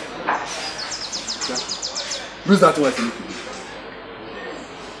working. Lose that one.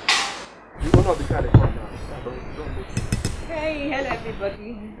 You don't know the car they come now. Hey, hello everybody.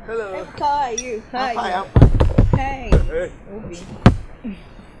 Hello. How are you? I'm fine. Hey. Obi.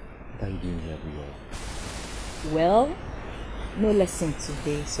 What are you doing here, everyone? Well, no lesson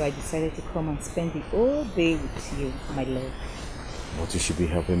today, so I decided to come and spend the whole day with you, my love. But you should be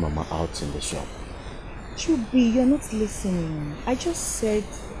helping Mama out in the shop. Chubi, you're not listening. I just said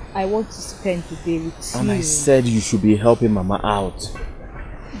I want to spend the day with you. And I said you should be helping Mama out.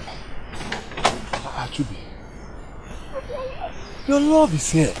 Chubi, your love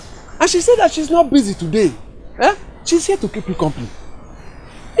is here. And she said that she's not busy today. She's here to keep you company.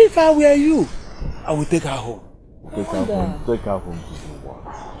 If I were you, I would take her home. Take her home to do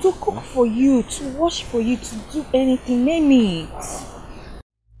what? To cook for you, to wash for you, to do anything, name it.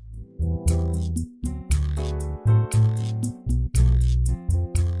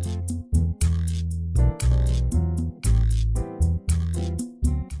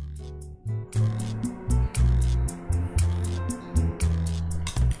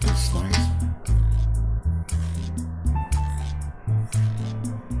 It's nice.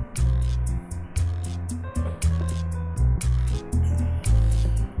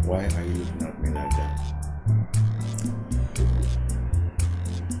 Why are you looking at me like that?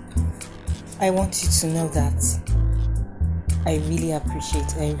 I want you to know that I really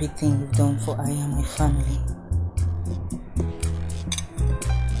appreciate everything you've done for I and my family.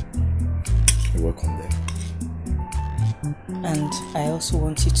 You're welcome there. And I also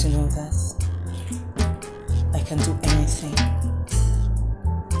want you to know that I can do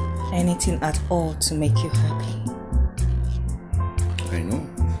anything at all to make you happy. I know.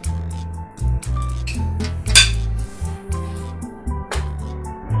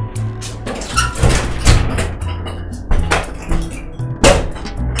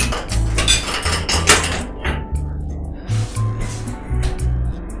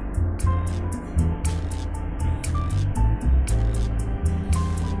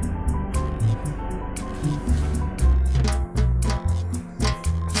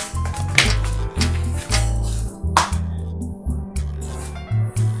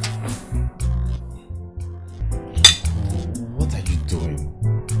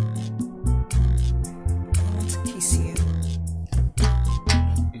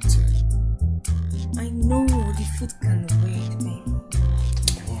 food can wait, babe.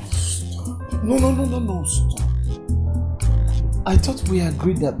 Oh, stop. No, stop. I thought we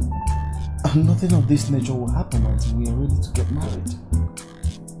agreed that nothing of this nature will happen until we are ready to get married.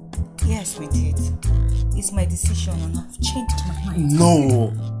 Yes, we did. It's my decision and I've changed my mind.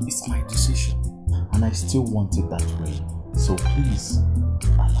 No, it's my decision. And I still want it that way. So please,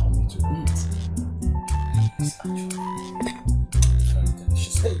 allow me to eat. It's actually very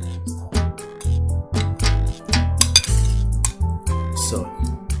delicious. Hey, so,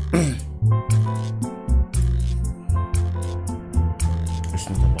 it's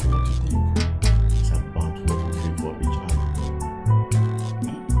not about what you think. It's about what we feel for each other.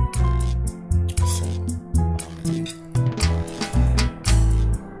 So,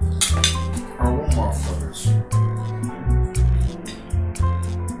 I want more for this.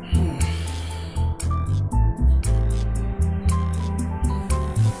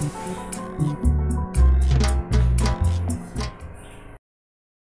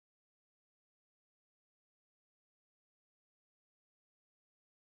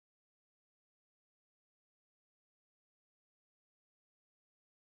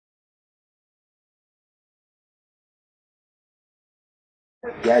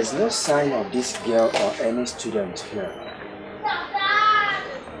 There is no sign of this girl or any student here.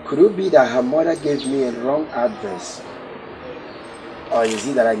 Could it be that her mother gave me a wrong address? Or is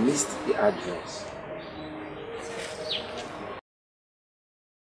it that I missed the address?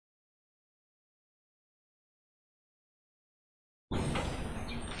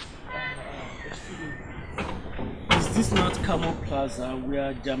 Is this not Camo Plaza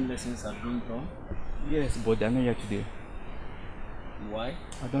where jam lessons are being done? Yes, but they're not here today. Why?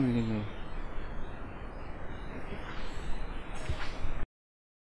 I don't really know.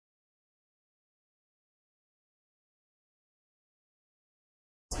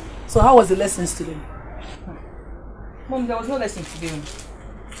 So how was the lessons today? Mom, there was no lesson today.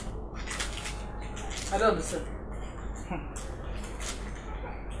 I don't understand.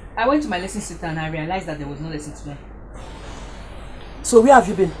 I went to my lesson center and I realized that there was no lesson today. So where have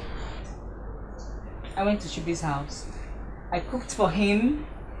you been? I went to Shubi's house. I cooked for him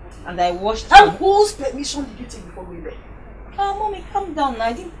and I washed And whose permission did you take before going there? Oh, Mommy, calm down.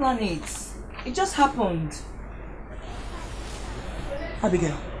 I didn't plan it. It just happened.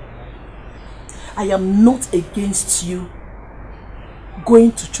 Abigail, I am not against you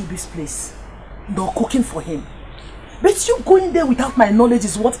going to Chubi's place, nor cooking for him. But you going there without my knowledge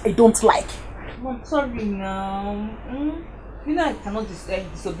is what I don't like. Mom, sorry now. You know I cannot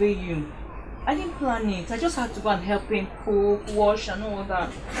disobey you. I didn't plan it. I just had to go and help him cook, wash and all that.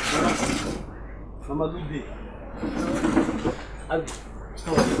 Mama, good day. How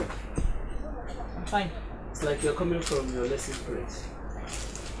are you? I'm fine. It's like you're coming from your lesson place.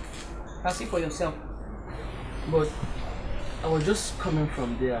 I'll see for yourself. But I was just coming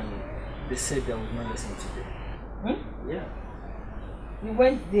from there and they said there was no lesson today. Yeah. You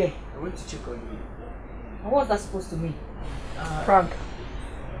went there? I went to check on you. And what was that supposed to mean? Frank.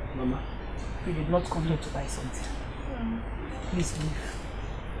 Mama. You did not come here to buy something. Please leave.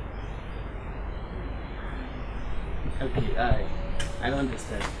 Okay, I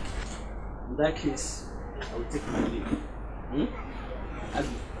understand. In that case, I will take my leave. Abby,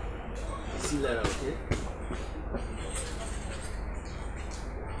 see you later, okay?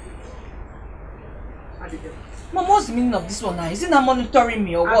 Abigail. Mom, what's the meaning of this one now? Is he not monitoring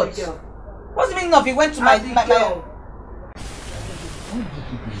me or what? Abigail. What's the meaning of he went to my...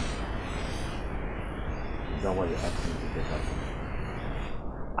 Is that why you're asking me to get out?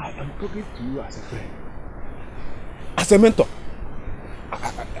 I am talking to you as a friend. As a mentor.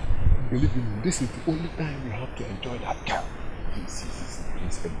 Believe me, this is the only time you have to enjoy that girl.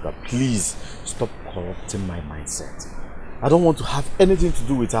 Please, Edgar, please stop corrupting my mindset. I don't want to have anything to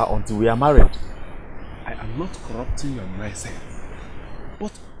do with her until we are married. I am not corrupting your mindset.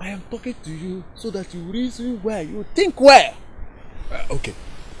 But I am talking to you so that you reason well, you think well. Okay,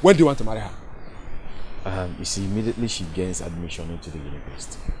 when do you want to marry her? You see, immediately she gains admission into the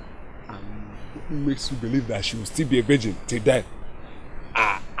university. What makes you believe that she will still be a virgin till then?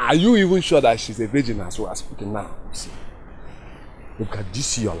 Are you even sure that she's a virgin as well as speaking now? See, look at, do you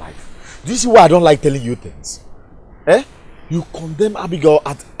see your life? Do you see why I don't like telling you things? Eh? You condemn Abigail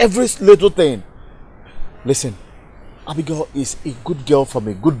at every little thing. Listen, Abigail is a good girl from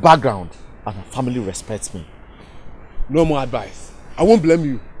a good background and her family respects me. No more advice. I won't blame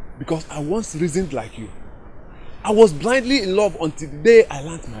you because I once reasoned like you. I was blindly in love until the day I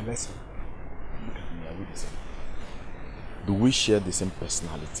learned my lesson. Look at me, are we the same? Do we share the same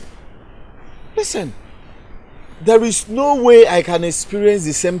personality? Listen, there is no way I can experience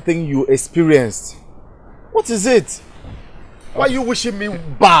the same thing you experienced. What is it? Why are you wishing me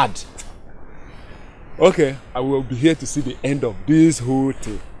bad? Okay, I will be here to see the end of this whole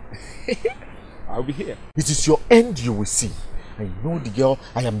thing. I'll be here. It is your end you will see. I know the girl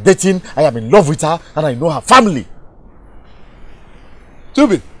I am dating, I am in love with her, and I know her family.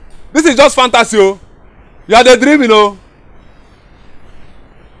 Chubi, this is just fantasy, oh. You are the dream, you know.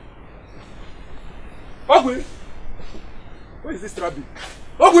 Okay. Where is this Trabi?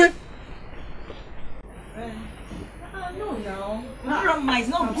 Okay. No. Grandma, it's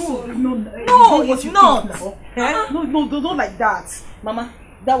not good. No, it's not. No, don't like that. Mama,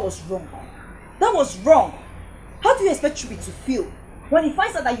 that was wrong. That was wrong. How do you expect Chubi to feel when he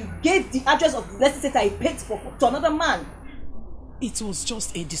finds out that you gave the address of the lesson center he paid for to another man? It was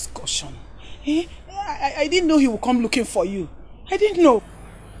just a discussion. I didn't know he would come looking for you. I didn't know.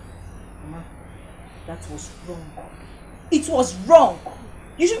 Mama, that was wrong. It was wrong.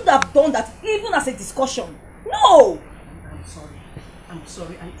 You shouldn't have done that even as a discussion. No! I'm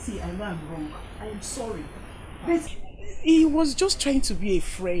sorry. I know I'm wrong. I am sorry. But he was just trying to be a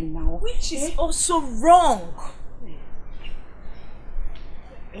friend now. Which is also wrong.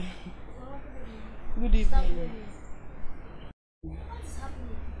 Good evening. What's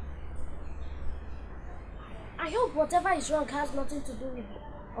happening? I hope whatever is wrong has nothing to do with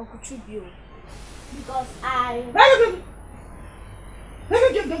Uncle Chubio. Because I...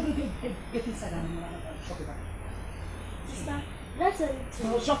 Get inside and shut it up. Sister, that's it.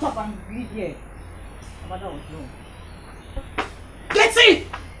 No, shut up and leave here. Mother was wrong. Get in!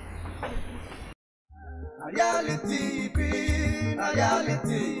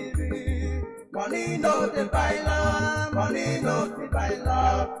 Money no the buy love, money no the buy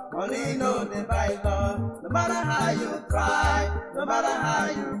love, money no the buy love. No matter how you try, no matter how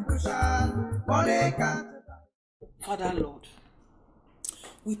you push on, money can't. Father Lord,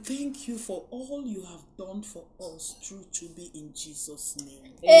 we thank you for all you have done for us through Chubi in Jesus'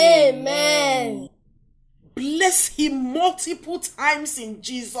 name. Amen. Bless him multiple times in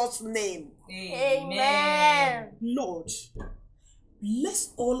Jesus' name. Amen. Lord,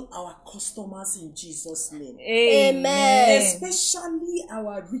 bless all our customers in Jesus' name. Amen. Especially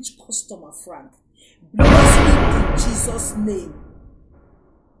our rich customer, Frank. Bless him in Jesus' name.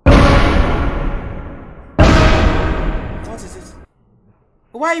 What is it?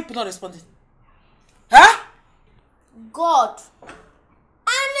 Why are you not responding? Huh? God,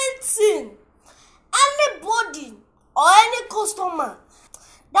 anything, anybody, or any customer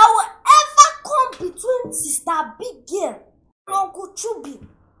that will ever come between Sister Big Girl and Uncle Chubi,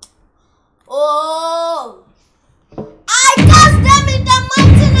 oh, I cast them in the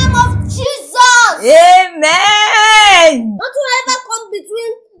mighty name of Jesus. Amen. Not will ever come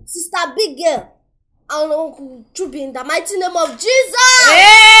between Sister Big Girl and Uncle Chubi in the mighty name of Jesus.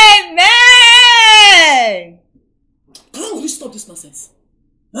 Amen. Will you stop this nonsense?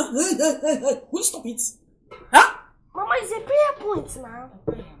 Huh? Hey. Will you stop it? Huh? Mama, it's a prayer point now.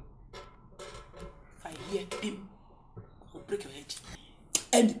 If I hear him, I'll break your head.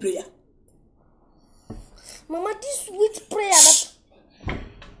 End the prayer. Mama, this sweet prayer that...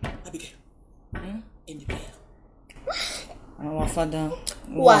 Abigail, end the prayer. Our Father,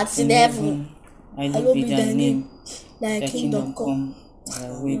 who art in heaven, hallowed be thy name. Thy kingdom come, thy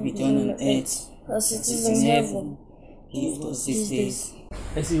will be done on earth as it is in heaven. Give us this day.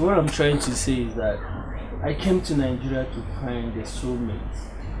 I see, what I'm trying to say is that I came to Nigeria to find a soulmate,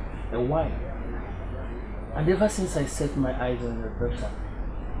 a wife. And ever since I set my eyes on your daughter,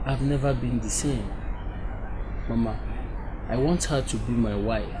 I've never been the same. Mama, I want her to be my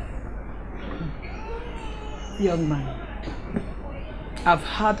wife. Young man, I've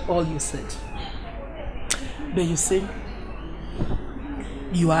heard all you said. But you say,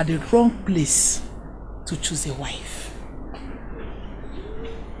 you are the wrong place to choose a wife.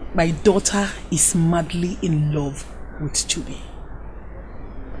 My daughter is madly in love with Chubi.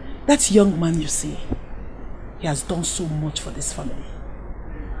 That young man you see, he has done so much for this family.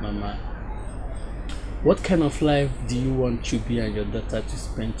 Mama, what kind of life do you want Chubi and your daughter to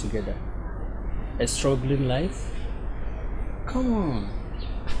spend together? A struggling life? Come on.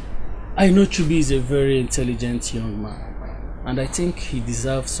 I know Chubi is a very intelligent young man, and I think he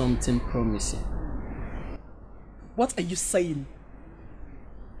deserves something promising. What are you saying?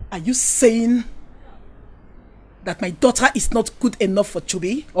 Are you saying that my daughter is not good enough for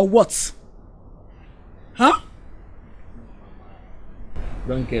Chubi, or what? Huh?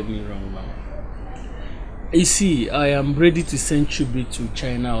 Don't get me wrong, Mama. You see, I am ready to send Chubi to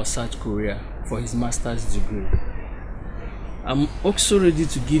China or South Korea for his master's degree. I'm also ready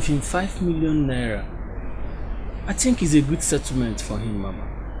to give him 5 million naira. I think it's a good settlement for him, Mama.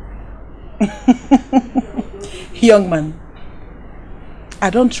 Young man, I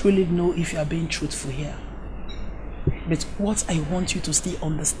don't really know if you are being truthful here. But what I want you to still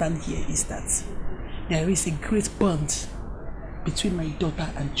understand here is that there is a great bond between my daughter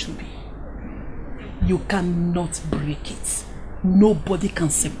and Chubi. You cannot break it. Nobody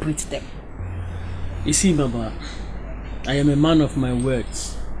can separate them. You see, Baba, I am a man of my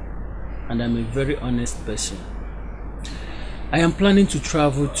words and I'm a very honest person. I am planning to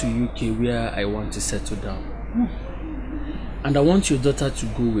travel to UK where I want to settle down. And I want your daughter to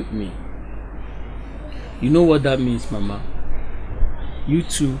go with me. You know what that means, Mama? You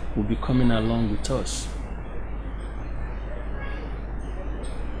two will be coming along with us.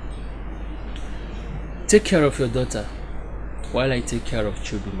 Take care of your daughter while I take care of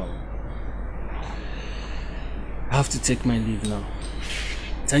Chubi, Mama. I have to take my leave now.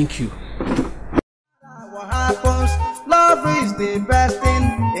 Thank you. What happens? Love is the best thing.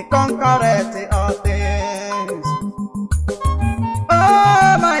 It conquers all things.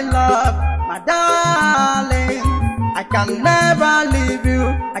 Oh, my love, my darling, I can never leave you.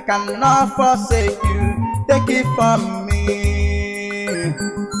 I cannot forsake you. Take it from me.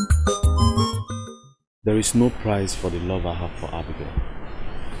 There is no price for the love I have for Abigail.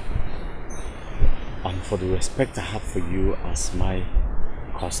 And for the respect I have for you as my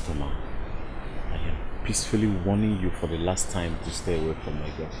customer. I am peacefully warning you for the last time to stay away from my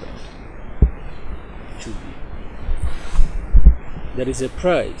girlfriend. Chubi, there is a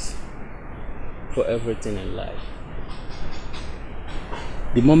price for everything in life.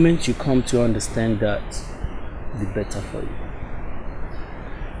 The moment you come to understand that, the better for you.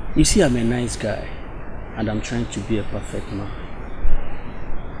 You see, I'm a nice guy and I'm trying to be a perfect man.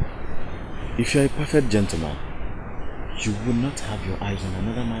 If you're a perfect gentleman, you would not have your eyes on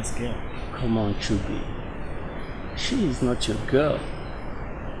another man's girl. Come on, Chubi. She is not your girl.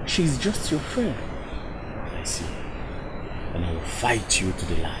 She's just your friend. I see. And I will fight you to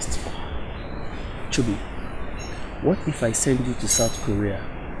the last. Chubi, what if I send you to South Korea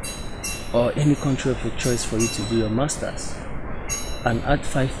or any country of your choice for you to do your masters and add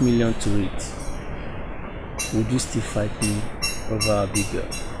 5 million to it? Would you still fight me over a big girl?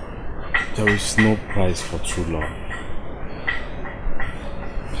 There is no price for true love.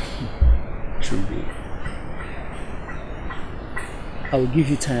 Chubi, I will give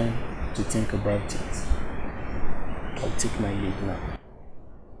you time to think about it. I'll take my leave now.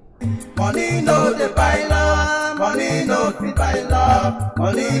 Money no they buy love, money no they buy love,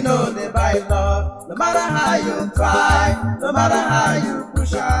 money no they buy love. No matter how you try, no matter how you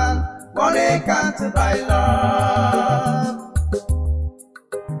push on, money can't buy love.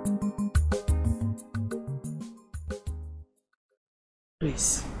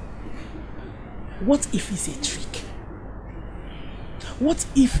 Grace, what if it's a trick? What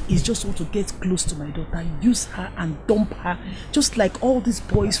if it's just want to get close to my daughter, use her and dump her, just like all these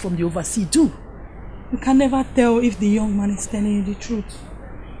boys from the overseas do? You can never tell if the young man is telling you the truth.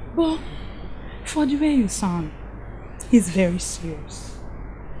 But for the way you sound, he's very serious.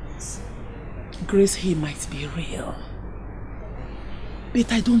 Grace, he might be real.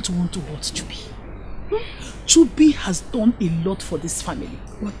 But I don't want to hurt Chubi. Chubi has done a lot for this family.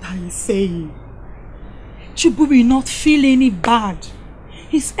 What are you saying? Chubi will not feel any bad.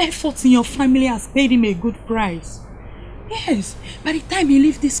 His efforts in your family has paid him a good price. Yes, by the time he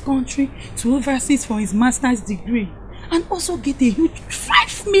leaves this country to overseas for his master's degree and also get a huge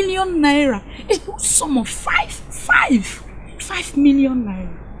 5 million naira, a huge sum of 5 million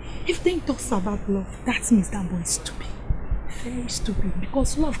naira. If they talks about love, that means that boy is stupid. Very stupid,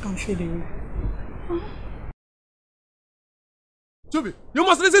 because love can fade away. Chubi, you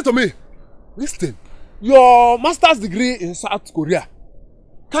must listen to me. Listen, your master's degree in South Korea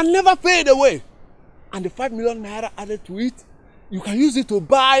can never fade away. And the 5 million naira added to it, you can use it to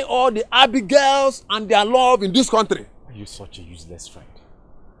buy all the Abigails and their love in this country. Are you such a useless friend?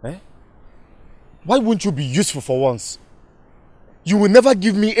 Eh? Why wouldn't you be useful for once? You will never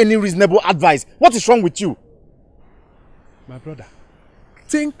give me any reasonable advice. What is wrong with you? My brother,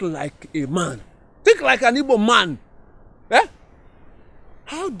 think like a man. Think like an Igbo man. Eh?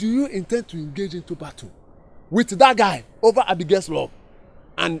 How do you intend to engage into battle with that guy over Abigail's love?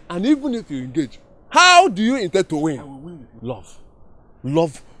 And even if you engage, how do you intend to win? I will win with love.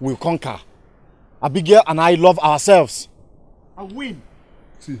 Love will conquer. Abigail and I love ourselves. I win.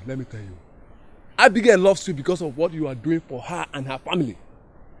 See, let me tell you. Abigail loves you because of what you are doing for her and her family.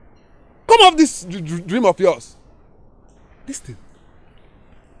 Come off this dream of yours. Listen.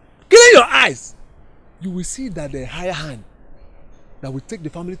 Clear your eyes. You will see that the higher hand that will take the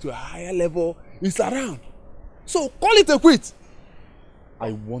family to a higher level is around. So call it a quit.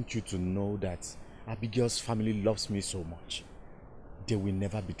 I want you to know that Abigail's family loves me so much. They will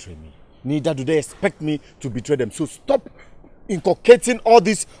never betray me. Neither do they expect me to betray them. So stop inculcating all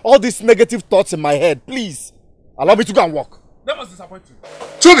these negative thoughts in my head, please. Allow me to go and walk. They must disappoint you.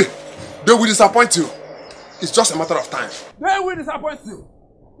 Truly, they will disappoint you. It's just a matter of time. They will disappoint you.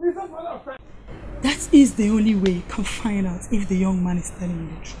 It's just a matter of time. That is the only way you can find out if the young man is telling you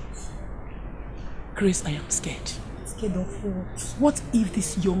the truth. Grace, I am scared. Scared of what? What if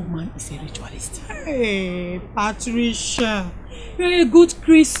this young man is a ritualist? Hey, Patricia, you're a good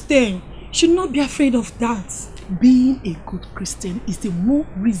Christian. You should not be afraid of that. Being a good Christian is the more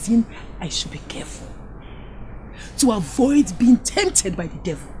reason I should be careful. To avoid being tempted by the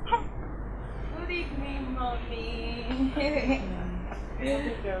devil. Good evening, Mommy.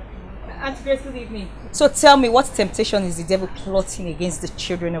 Auntie Grace, good evening. So tell me, what temptation is the devil plotting against the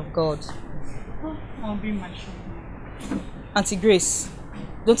children of God? I'll be my show. Auntie Grace,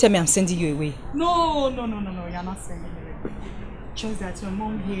 don't tell me I'm sending you away. No, you're not sending me away. Just that your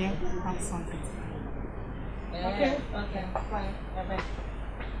mom here has something. Okay, fine. Bye-bye.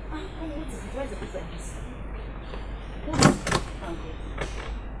 Why is it like this?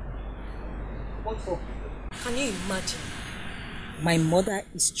 What for? Can you imagine? My mother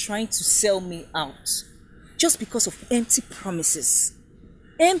is trying to sell me out just because of empty promises.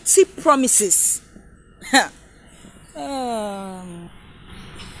 Empty promises. How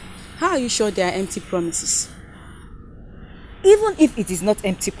are you sure they are empty promises? Even if it is not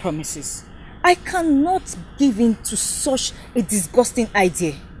empty promises, I cannot give in to such a disgusting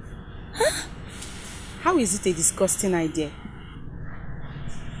idea. How is it a disgusting idea?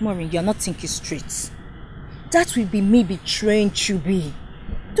 Maureen, you're not thinking straight. That will be me betraying Chubi.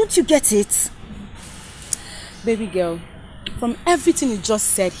 Don't you get it? Baby girl, from everything you just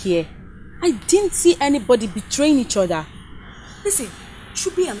said here, I didn't see anybody betraying each other. Listen,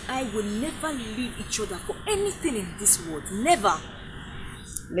 Chubi and I will never leave each other for anything in this world. Never.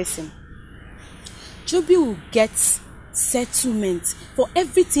 Listen, Chubi will get settlement for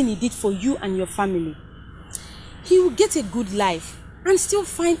everything he did for you and your family. He will get a good life and still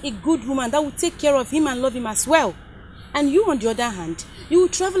find a good woman that will take care of him and love him as well. And you, on the other hand, you will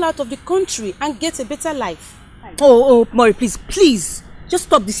travel out of the country and get a better life. Oh, Maury, please. Just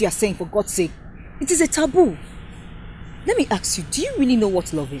stop this you're saying, for God's sake. It is a taboo. Let me ask you, do you really know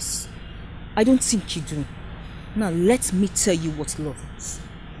what love is? I don't think you do. Now, let me tell you what love is.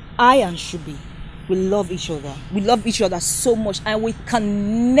 I and Shubi, we love each other. We love each other so much, and we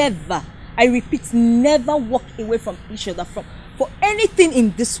can never, I repeat, never walk away from each other for anything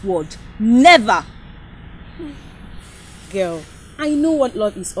in this world. Never. Girl, I know what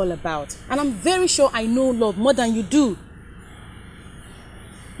love is all about, and I'm very sure I know love more than you do.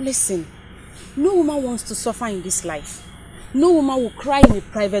 Listen, no woman wants to suffer in this life. No woman will cry in a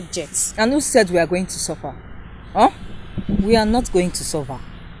private jet. And who said we are going to suffer? Huh? We are not going to suffer.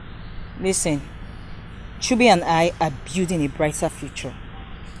 Listen, Chubi and I are building a brighter future.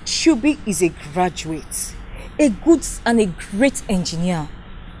 Chubi is a graduate, a good and a great engineer.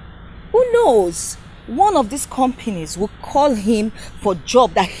 Who knows? One of these companies will call him for a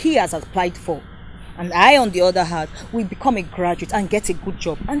job that he has applied for. And I, on the other hand, will become a graduate and get a good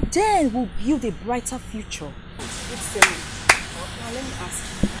job. And then we'll build a brighter future. Now let me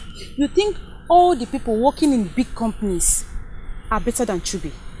ask you. You think all the people working in big companies are better than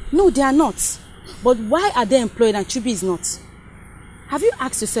Chubi? No, they are not. But why are they employed and Chubi is not? Have you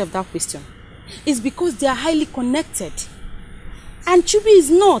asked yourself that question? It's because they are highly connected. And Chubi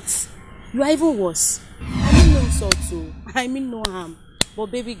is not. You are even worse. I mean no insult too. I mean no harm. But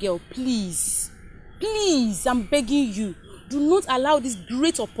baby girl, please, I'm begging you, do not allow this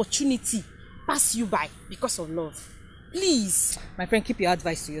great opportunity pass you by because of love. Please. My friend, keep your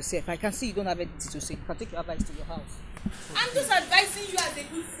advice to yourself. I can see you don't have anything to say. You can take your advice to your house. I'm just advising you as a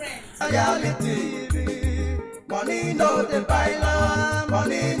good friend. Money no dey buy love,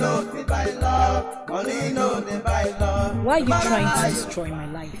 money no dey buy love, money no dey buy love. Why are you trying to destroy my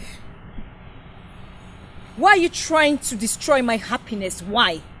life? Why are you trying to destroy my happiness?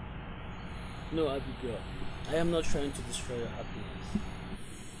 Why? No, Abigail, I am not trying to destroy your happiness.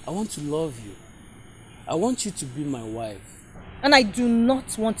 I want to love you. I want you to be my wife. And I do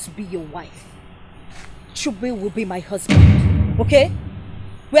not want to be your wife. Chubi will be my husband, okay?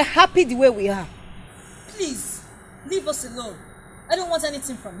 We're happy the way we are. Please, leave us alone. I don't want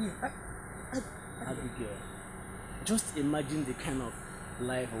anything from you. Abigail, just imagine the kind of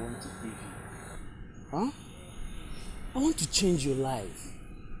life I want to give you. Huh? I want to change your life.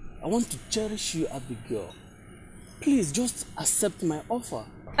 I want to cherish you, Abigail. Please, just accept my offer.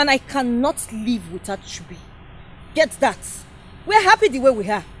 And I cannot live without Chubi. Get that? We're happy the way we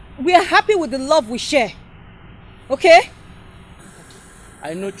are. We are happy with the love we share. Okay?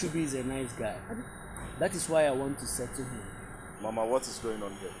 I know Chubi is a nice guy. That is why I want to settle him. Mama, what is going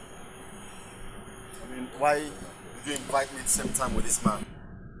on here? I mean, why did you invite me at the same time with this man?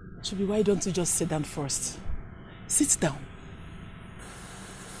 Chubi, why don't you just sit down first? Sit down.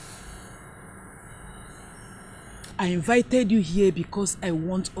 I invited you here because I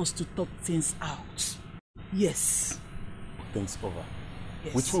want us to talk things out. Yes. Things over.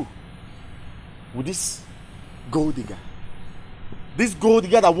 Yes. With who? With this gold digger? This gold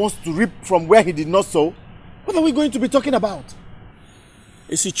digger that wants to reap from where he did not sow? What are we going to be talking about?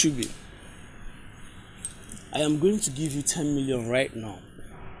 You see, Chubi, I am going to give you 10 million right now.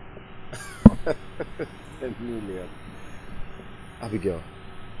 10 million. Abigail,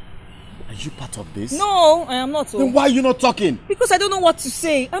 are you part of this? No, I am not. Then why are you not talking? Because I don't know what to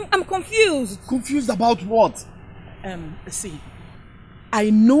say. I'm confused. Confused about what? See, I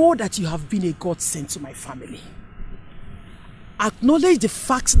know that you have been a godsend to my family. Acknowledge the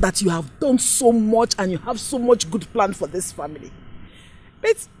fact that you have done so much and you have so much good plan for this family.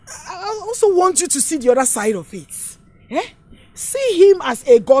 But I also want you to see the other side of it. Eh? See him as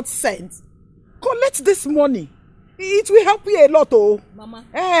a godsend. Collect this money. It will help you a lot, oh. Mama,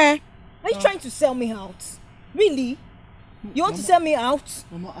 are you trying to sell me out? Really? You want to sell me out?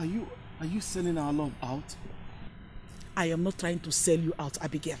 Mama, are you selling our love out? I am not trying to sell you out,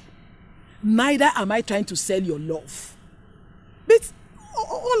 Abigail. Neither am I trying to sell your love. But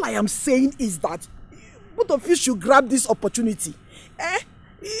all I am saying is that both of you should grab this opportunity.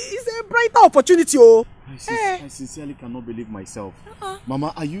 It's a brighter opportunity, oh. I sincerely cannot believe myself.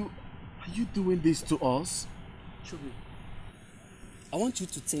 Mama, are you doing this to us? Chubi, I want you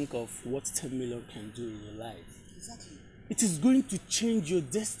to think of what 10 million can do in your life. Exactly. It is going to change your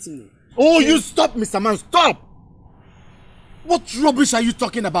destiny. Oh, you stop, Mr. Man, stop! What rubbish are you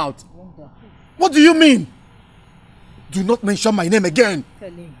talking about? What do you mean? Do not mention my name again.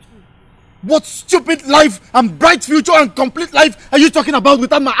 What stupid life and bright future and complete life are you talking about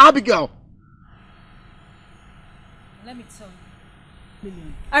without my Abigail? Let me tell you,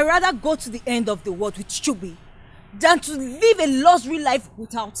 I'd rather go to the end of the world with Chubi than to live a luxury life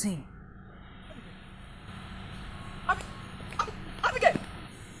without him. Abigail!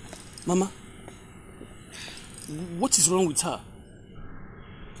 Mama, what is wrong with her?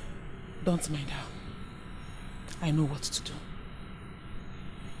 Don't mind her. I know what to do.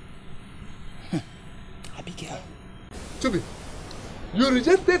 Abigail. Chubi, you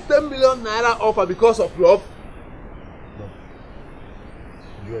rejected 10 million naira offer because of love? No.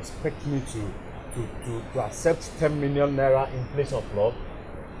 You expect me to accept 10 million naira in place of love?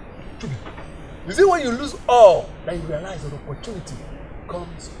 Chubi, you see when you lose all, then you realize that opportunity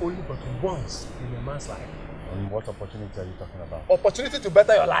comes only but once in a man's life. And what opportunity are you talking about? Opportunity to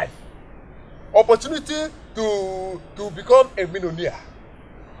better your life. Opportunity to become a millionaire.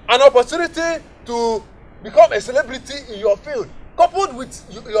 An opportunity to become a celebrity in your field, coupled with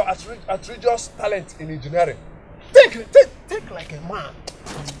your outrageous talent in engineering. Think like a man.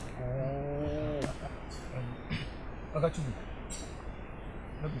 I got you.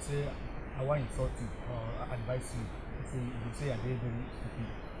 Let me say, I want to insult you or advise you. You say I'm very, very stupid.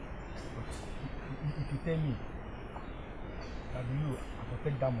 But if you tell me that you, I will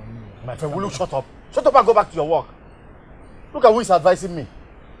take that money. My friend, will you shut up? Shut up and go back to your work. Look at who is advising me.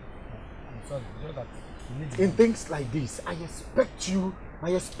 I'm sorry, just that. In things like this, I expect you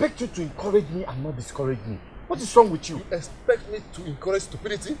to encourage me and not discourage me. What is wrong with you? You expect me to encourage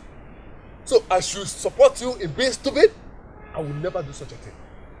stupidity? So I should support you in being stupid? I will never do such a thing.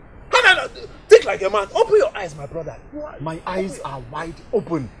 Think like a man. Open your eyes, my brother. My eyes are wide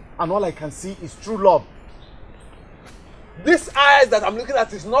open, and all I can see is true love. These eyes that I'm looking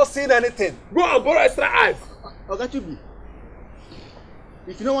at is not seeing anything. Go and borrow extra eyes. I got you.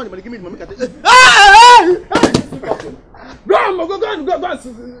 If you don't want the money, give me the money. Go on.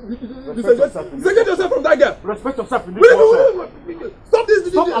 Segregate yourself from that girl. Respect yourself in this world. Stop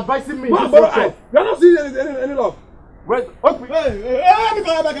this. Stop advising me. Go and borrow eyes. You are not seeing any love. Wait.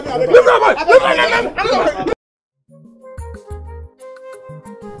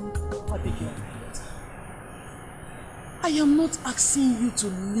 I am not asking you to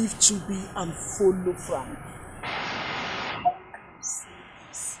leave Chubi and follow Frank.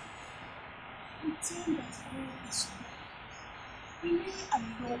 Pretend that all is well. Remain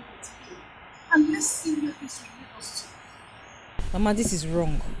alone with him and let's see where this will lead us to. Mama, this is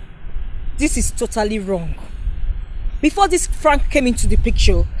wrong. This is totally wrong. Before this Frank came into the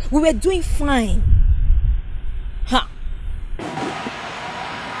picture, we were doing fine. Ha!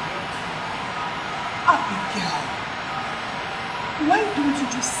 Abigail, why don't you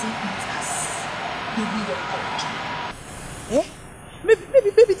to see it as the will of God. Eh?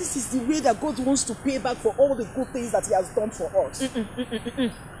 Maybe this is the way that God wants to pay back for all the good things that he has done for us.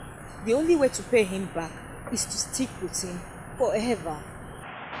 The only way to pay him back is to stick with him forever.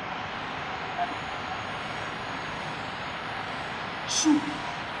 Should we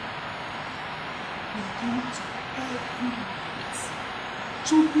are going to every minute.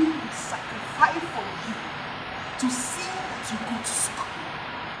 Chubby will sacrifice for you to see that you go to school,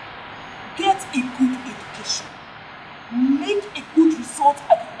 get a good education, make a good result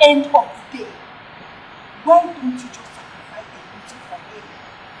at the end of the day. Why don't you just sacrifice a little for him?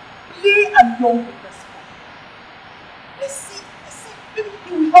 Play along with this boy. Let's see, maybe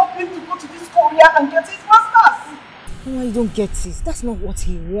it will help him to go to this Korea and get his master's. No, I don't get it. That's not what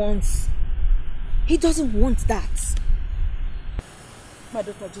he wants. He doesn't want that. My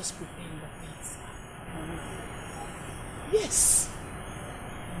daughter just preparing the things. Yes.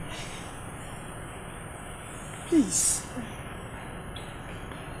 Please.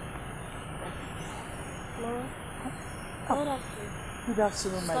 Laura. Good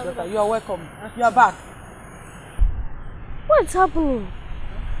afternoon, my daughter. You are welcome. You are back. What's happening?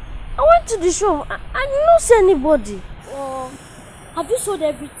 I went to the show. I did not see anybody. Have you sold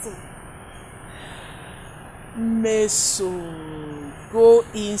everything? Meso, go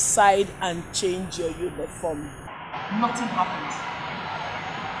inside and change your uniform. Nothing happened.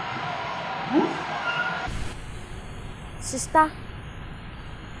 Sister,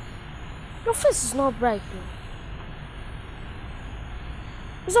 your face is not bright though.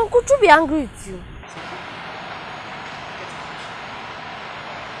 Is Uncle Chubi angry with you?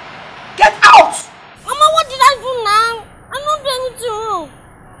 Get out! Mama, what did I do now? I don't do anything wrong.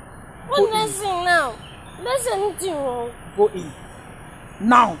 What did I say now? There's anything wrong. Go in.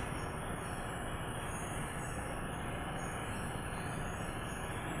 Now.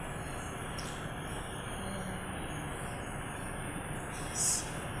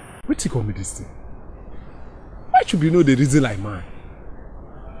 What you call me this thing? Why should you know the reason like man?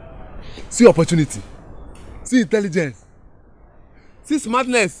 See opportunity. See intelligence. See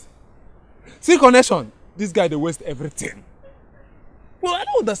smartness. See connection. This guy, they waste everything. Well, I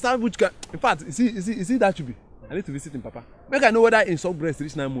don't understand which guy. In fact, you see that should be. I need to visit him, Papa. Make I know whether in some breast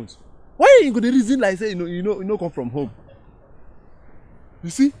reach 9 months. Why you going to reason like say you know come from home? You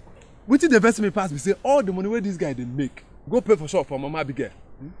see, wetin the invest me pass me say all the money where this guy they make go pay for shop for Mama Abigail.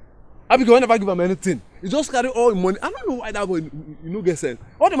 Abigail never give him anything. He just carry all the money. I don't know why that boy get sense.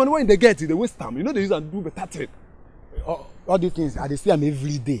 All the money when they get, they waste time. They use and do better thing. All these things, I dey see them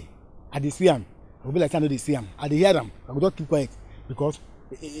every day. I dey see them. I go be like I know they see them. I dey hear them. I go just keep quiet because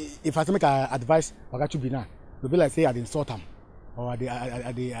if I say make I advise Oga Chubi now, they be like say I dey insult them or I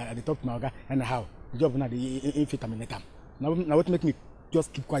dey talk to my Oga anyhow. The job now dey fit terminate them. Now what make me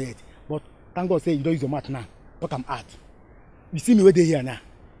just keep quiet. But thank God say you don't use your mouth now. Talk am hard. You see me where they here now.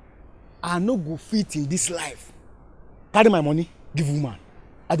 I no go fit in this life. Carry my money, give woman.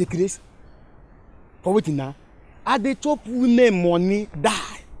 I dey craze. For waiting now. I dey chop women money,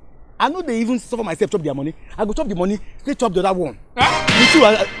 die. I know they even suffer myself chop their money. I go chop the money, still chop the other one.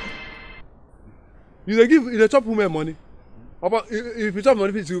 Huh? You dey chop women money. If you chop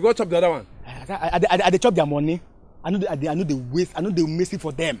money, you go chop the other one. I dey chop their money. I know they waste. I know they waste it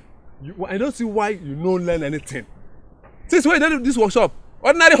for them. I don't see why you no learn anything. Since when you do this workshop,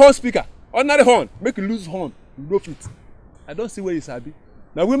 ordinary horn speaker, ordinary horn, make you lose horn, you no fit. I don't see where you sabi.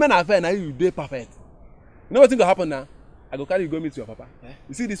 Now women are fair, now you dey perfect. You know what thing go happen now? I go carry you go meet your papa.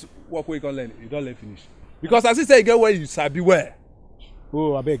 You see this work where you can learn, you don't learn finish. Because as you say, you get where you sabi where.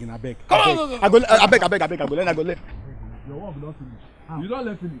 Oh, I beg. I beg. Come on. I go learn. Your work will not finish. You don't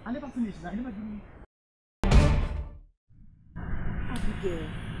learn finish. I never finished. I never finished. Abigail,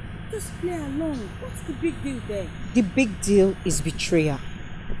 just play along. What's the big deal there? The big deal is betrayal.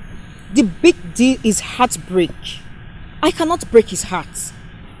 The big deal is heartbreak. I cannot break his heart.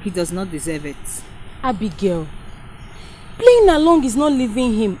 He does not deserve it. Abigail, playing along is not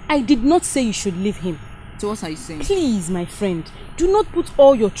leaving him. I did not say you should leave him. So what are you saying? Please, my friend, do not put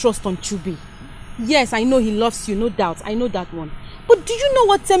all your trust on Chubi. Yes, I know he loves you, no doubt. I know that one. But do you know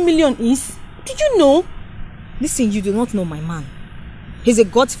what 10 million is? Did you know? Listen, you do not know my man. He's a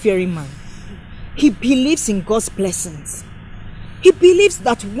God-fearing man. He believes in God's blessings. He believes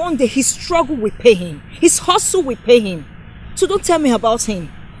that one day his struggle will pay him. His hustle will pay him. So don't tell me about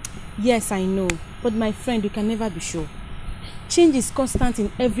him. Yes, I know. But my friend, you can never be sure. Change is constant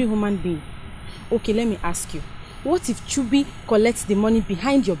in every human being. Okay, let me ask you. What if Chubi collects the money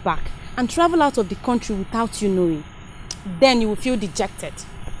behind your back and travel out of the country without you knowing? Then you will feel dejected.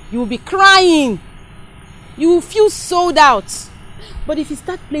 You will be crying. You will feel sold out. But if you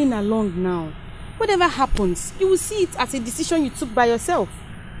start playing along now, whatever happens, you will see it as a decision you took by yourself.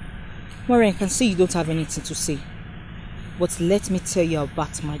 Maureen, I can see you don't have anything to say. But let me tell you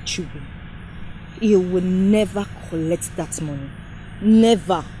about my Chubi. He will never collect that money.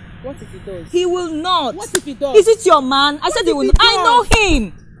 Never. What if he does? He will not. What if he does? Is it your man? I said he will not. I know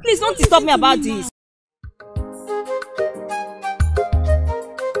him. Please don't disturb me about this.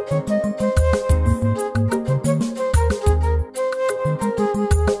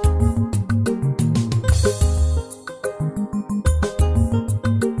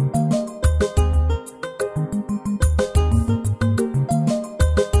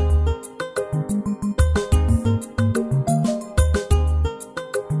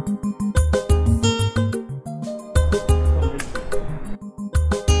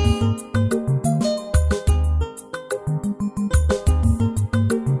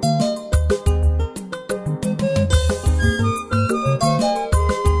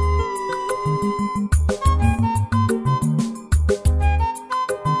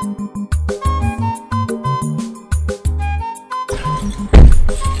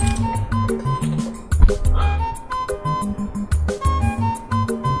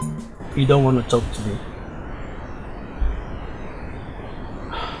 You don't want to talk to me.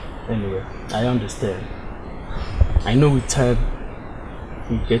 Anyway, I understand. I know with time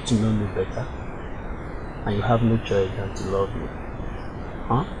you get to know me better and you have no choice than to love me.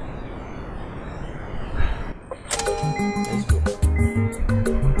 Huh? Let's go.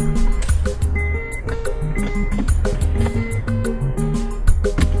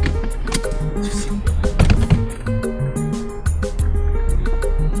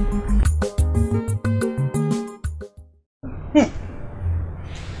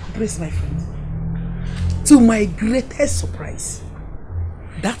 Praise my friend. To my greatest surprise,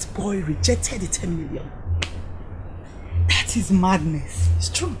 that boy rejected the 10 million. That is madness. It's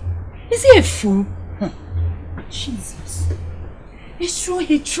true. Is he a fool? Jesus. It's true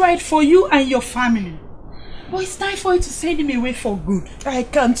he tried for you and your family. But it's time for you to send him away for good. I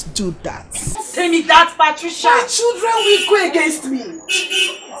can't do that. Tell me that, Patricia. My children will go against me.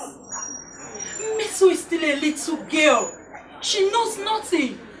 Meso is still a little girl. She knows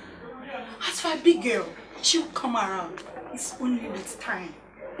nothing. As for a big girl, she'll come around. It's only with time.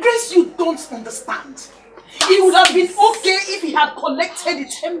 Grace, you don't understand. It would have been okay if he had collected the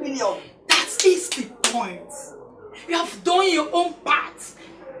 10 million. That is the point. You have done your own part.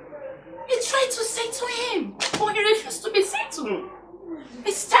 You tried to settle him, but he refused to be settled.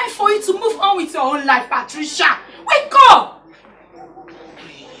 It's time for you to move on with your own life, Patricia. Wake up!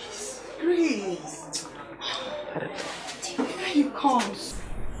 Grace. Here he comes.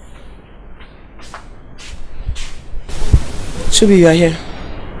 Chubi, you are here.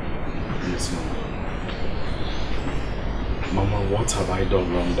 Yes, Mama. Mama, what have I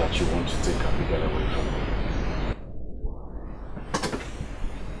done wrong that you want to take Abigail away from me?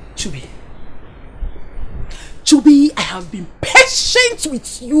 Chubi. Chubi, I have been patient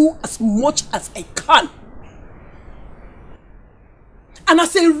with you as much as I can. And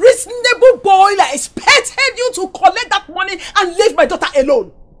as a reasonable boy, I expected you to collect that money and leave my daughter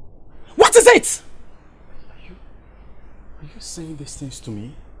alone. What is it? Are you saying these things to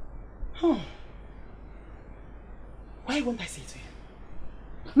me? Why won't I say it to you?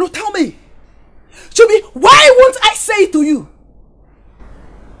 No, tell me. Chubi, why won't I say it to you?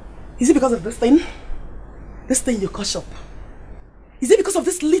 Is it because of this thing? This thing you call shop? Is it because of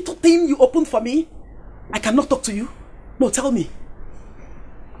this little thing you opened for me? I cannot talk to you? No, tell me.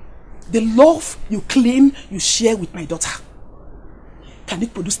 The love you claim you share with my daughter, can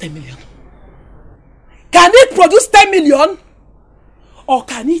it produce 10 million? Can it produce 10 million? Or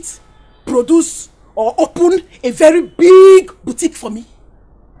can it produce or open a very big boutique for me?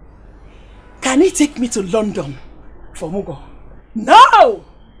 Can it take me to London for Mugo? No!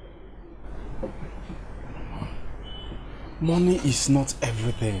 Money is not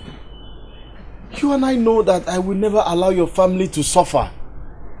everything. You and I know that I will never allow your family to suffer.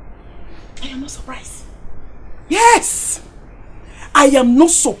 I am not surprised. Yes! I am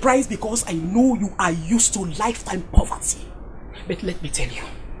not surprised because I know you are used to lifetime poverty. But let me tell you,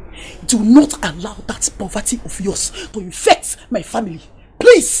 do not allow that poverty of yours to infect my family.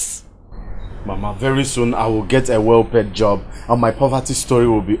 Please! Mama, very soon I will get a well-paid job and my poverty story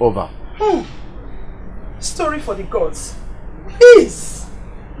will be over. Story for the gods. Please!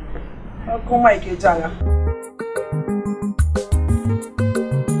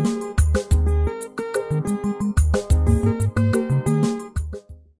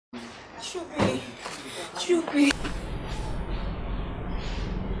 Chubi.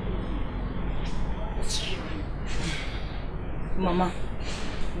 Mama,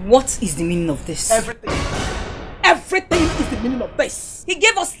 What is the meaning of this? Everything. Everything is the meaning of this. He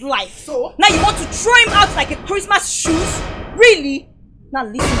gave us life. So? Now you want to throw him out like a Christmas shoes? Really? Now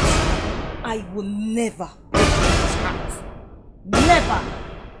listen to me. I will never break his heart. Never.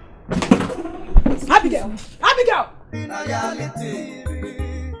 Abigail! Abigail!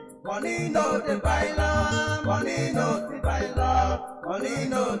 Money no the buy love, money no the buy love, money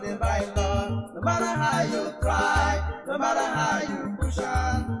no the buy love. No matter how you try, no matter how you push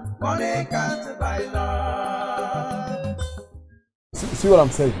on, money can't buy love. See what I'm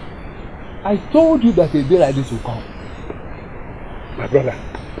saying? I told you that a day like this will come. My brother,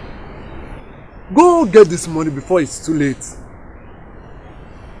 go get this money before it's too late.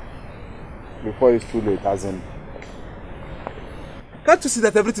 Before it's too late, as in? Can't you see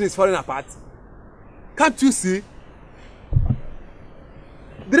that everything is falling apart? Can't you see?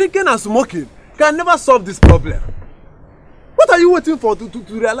 Drinking and smoking can never solve this problem. What are you waiting for to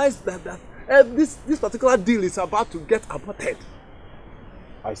realize that this particular deal is about to get aborted?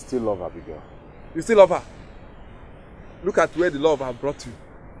 I still love Abigail. You still love her? Look at where the love has brought you.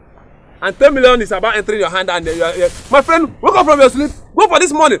 And 10 million is about entering your hand and you are, my friend, wake up from your sleep. Go for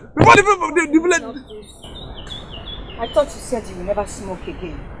this money. Before the I thought you said you will never smoke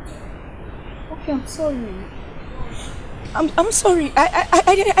again. Okay, I'm sorry. I'm sorry.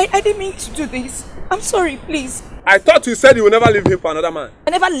 I didn't mean to do this. I'm sorry, please. I thought you said you will never leave him for another man.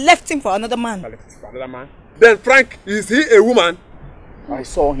 I never left him for another man. I left him for another man. Then Frank, is he a woman? I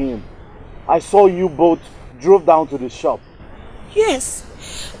saw him. I saw you both drove down to the shop. Yes.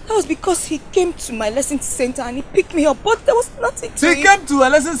 That was because he came to my lesson center and he picked me up, but there was nothing to it. He came to a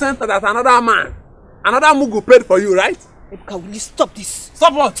lesson center that another man, another Mugu paid for you, right? Ebuka, will you stop this?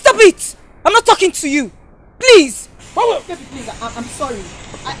 Stop what? Stop it! I'm not talking to you. Please. Baby, please, I'm sorry.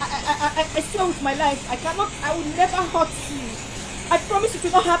 I swear with my life, I will never hurt you. I promise it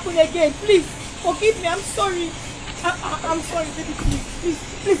will not happen again. Please, forgive me, I'm sorry. I'm sorry, baby, please,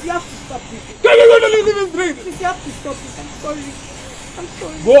 you have to stop this. Leave him drink. Please, you have to stop this, I'm sorry.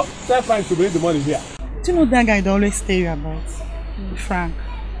 Go, tell Frank to bring the money here. Do you know that guy they always tell you about? Frank.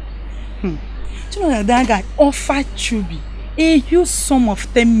 Do you know that guy offered Chubi a huge sum of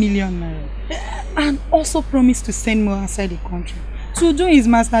 10 million naira and also promised to send more outside the country to do his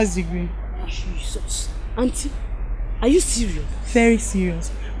master's degree? Jesus. Auntie, are you serious? Very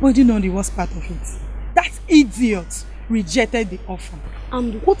serious. But do you know the worst part of it? That idiot rejected the offer.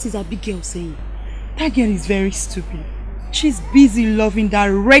 And what is Abigail saying? That girl is very stupid. She's busy loving that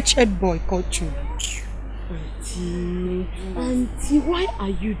wretched boy called Chubi. Auntie, why are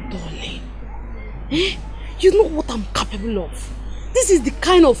you darling? Eh? You know what I'm capable of. This is the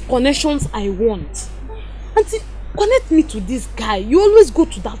kind of connections I want. Auntie, connect me to this guy. You always go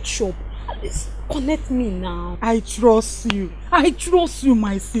to that shop. At least connect me now. I trust you. I trust you,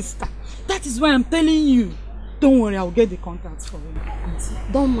 my sister. That is why I'm telling you. Don't worry, I'll get the contacts for you. Auntie,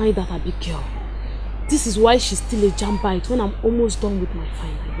 don't mind that Abigail. This is why she's still a jambite when I'm almost done with my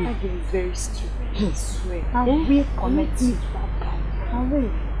final year. That girl is very stupid. I swear. I will connect you to that guy. I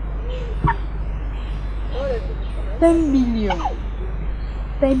will. 10 million.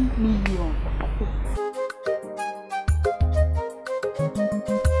 10 million.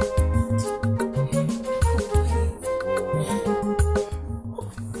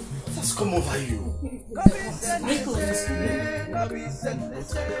 Let's come over you.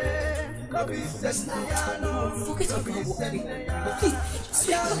 Forget about what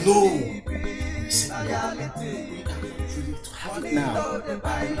No. Listen, we can really to have it now. We can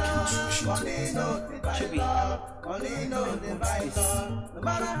choose it. Should we?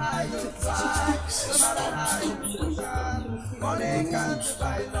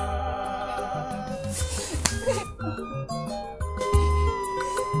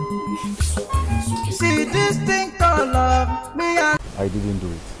 See this thing called love, me and I didn't do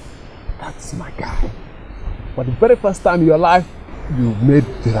it. That's my guy. For the very first time in your life, you made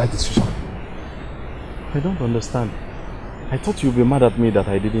the right decision. I don't understand. I thought you'd be mad at me that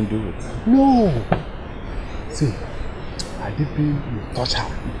I didn't do it. No. See, I didn't touch her.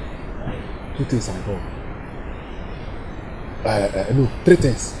 2 things I know. No, 3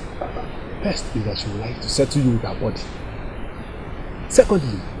 things. First is that she would like to settle you with her body.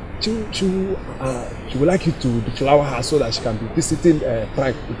 Secondly, she would like you to deflower her so that she can be visiting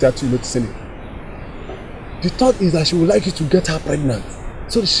Frank without you noticing it. The third is that she would like you to get her pregnant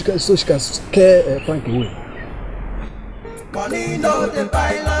so she can scare Frank away. money no dey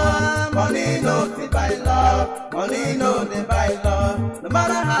buy love, money no fit buy love, money no dey buy love. No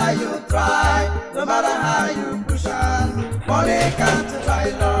matter how you try, no matter how you push on, money can't buy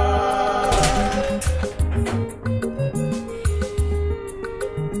love.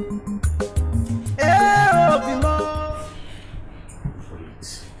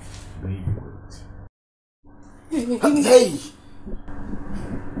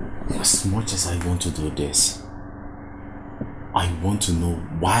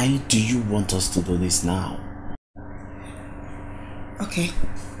 Why do you want us to do this now? Okay.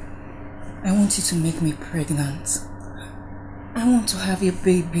 I want you to make me pregnant. I want to have a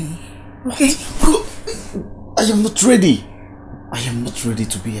baby. Okay? I am not ready. I am not ready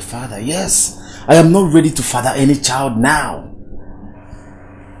to be a father. Yes. I am not ready to father any child now.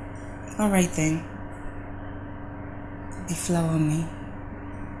 Alright then. Deflower me.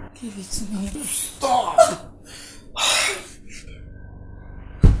 Give it to me. Stop!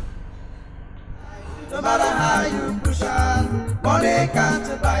 No matter how you push on, money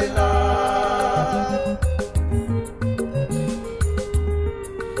can't buy love.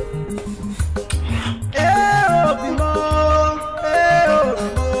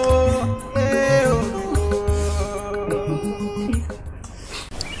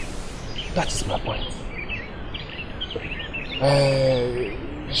 That is my point.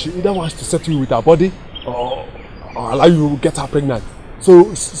 She either wants to settle you with her body or allow you to get her pregnant.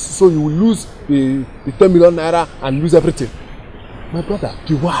 So you will lose the 10 million naira and lose everything. My brother,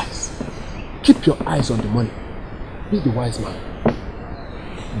 be wise. Keep your eyes on the money. Be the wise man.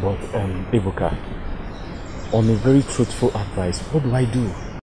 But Ebuka, on a very truthful advice, what do I do?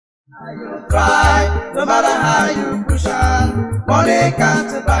 Try, no matter how you push on, money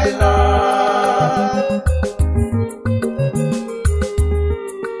can't buy love.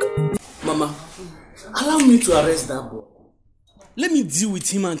 Mama, allow me to arrest that boy. Let me deal with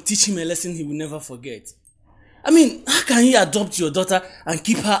him and teach him a lesson he will never forget. I mean, how can he adopt your daughter and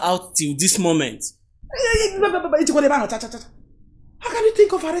keep her out till this moment? How can you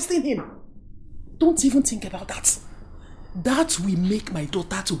think of arresting him? Don't even think about that. That will make my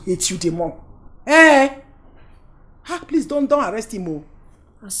daughter to hate you the more. Please don't arrest him. Oh.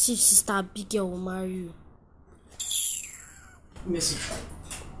 As if Sister Abigail will marry you. Mercy.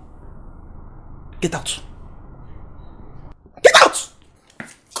 Get out. Get out!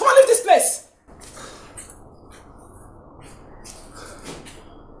 Come on, leave this place!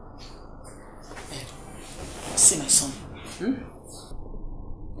 See my son.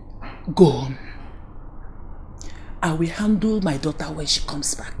 Go on. I will handle my daughter when she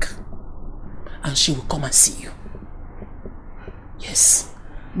comes back. And she will come and see you. Yes,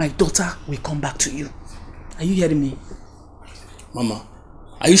 my daughter will come back to you. Are you hearing me? Mama,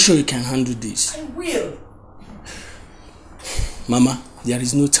 are you sure you can handle this? I will. Mama, there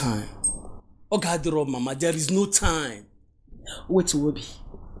is no time. Oh God, Mama, there is no time. Wait, Wobi.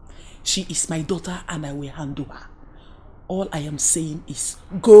 She is my daughter and I will handle her. All I am saying is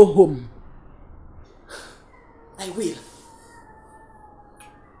go home. I will.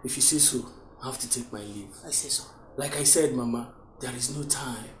 If you say so, I have to take my leave. I say so. Like I said, Mama, there is no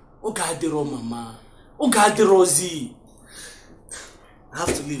time. Oh God, Mama. Oh God, Rosie. I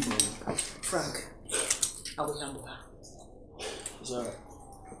have to leave, Mama. Frank, I will handle her. It's alright.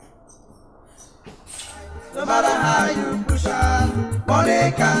 No matter how you push on,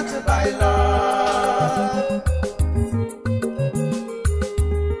 money can't buy love.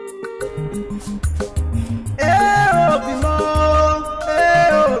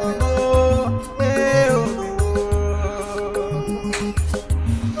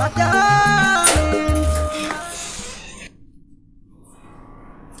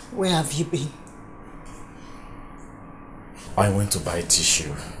 Where have you been? I went to buy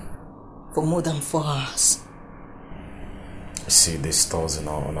tissue. For more than 4 hours. See, the stores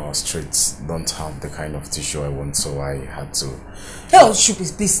on our streets don't have the kind of tissue I want, so I had to... Hell,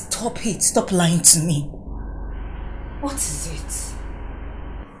 Shubi, stop it. Stop lying to me. What is it?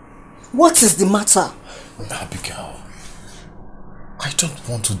 What is the matter? Abigail, I don't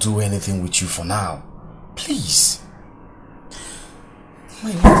want to do anything with you for now. Please.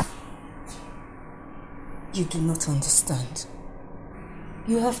 My love, you do not understand.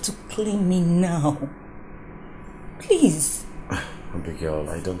 You have to claim me now. Please. Abigail,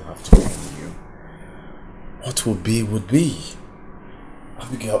 I don't have to claim you. What will be, would be.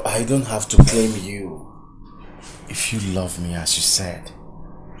 Abigail, I don't have to claim you. If you love me as you said,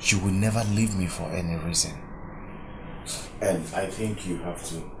 you will never leave me for any reason. And I think you have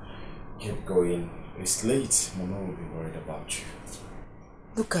to keep going. It's late. Mama will be worried about you.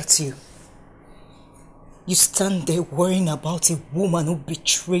 Look at you. You stand there worrying about a woman who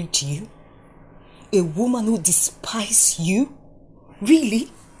betrayed you? A woman who despised you?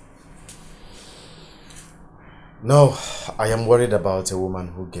 Really? No, I am worried about a woman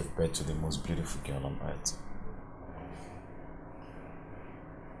who gave birth to the most beautiful girl on earth.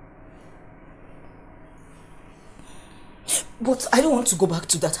 But I don't want to go back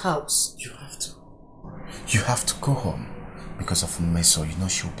to that house. You have to. You have to go home. Because of Meso, you know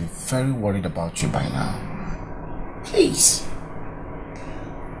she'll be very worried about you by now. Please.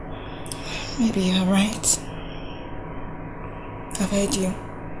 Maybe you're right. I've heard you.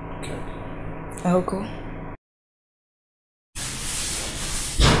 Okay. I'll go.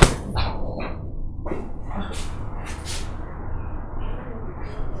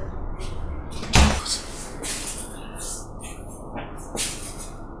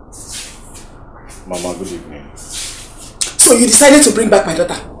 Mama, good evening. So you decided to bring back my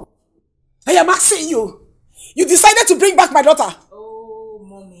daughter? I am asking you. You decided to bring back my daughter? Oh,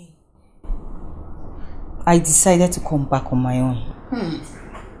 mommy. I decided to come back on my own.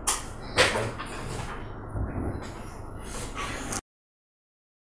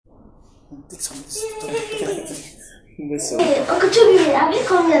 Take some of this. Hey, Uncle Chubi, have you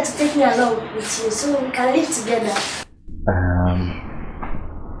come here to take me along with you so we can live together?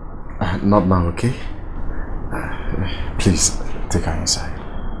 Not now, okay? Please, take her inside.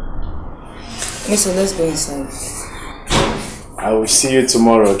 So let's go inside. I will see you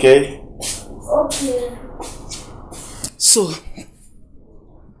tomorrow, okay? Okay. So,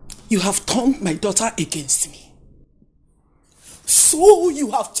 you have turned my daughter against me. So,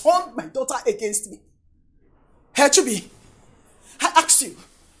 you have turned my daughter against me. Hey, Chubi, I asked you.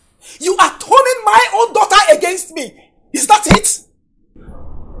 You are turning my own daughter against me. Is that it?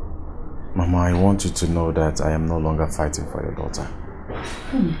 Mama, I want you to know that I am no longer fighting for your daughter.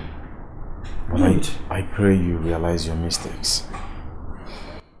 But I pray you realize your mistakes.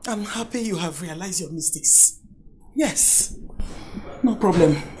 I'm happy you have realized your mistakes. Yes, no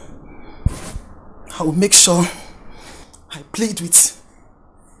problem. I will make sure I plead with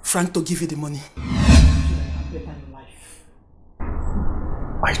Frank to give you the money.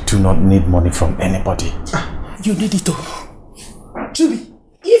 I do not need money from anybody. You need it all. Juby,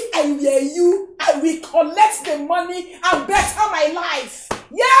 if I were you, I will collect the money and better my life.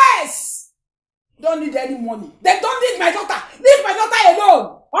 Yes! Don't need any money. They don't need my daughter. Leave my daughter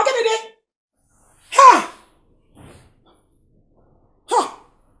alone. Okay, Dede? Ha! Ha!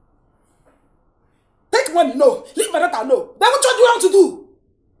 Take money, no. Leave my daughter, no. Then what do you want to do?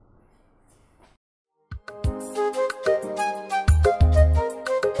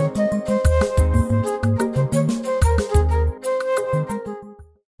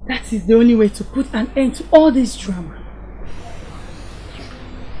 That is the only way to put an end to all this drama.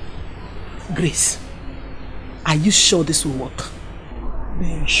 Grace, are you sure this will work?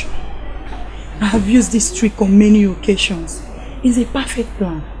 Very sure. I have used this trick on many occasions. It's a perfect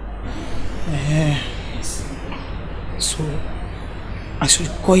plan. So, I should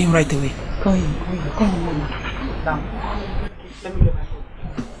call him right away. Call him, Mama. Down. Let me get my phone.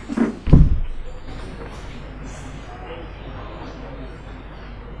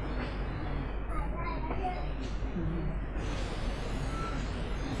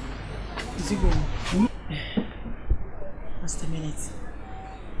 Is it going? Just a minute.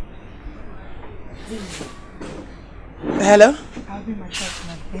 Hello? I'll be my shot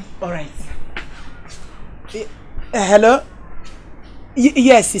now. Alright. Hello?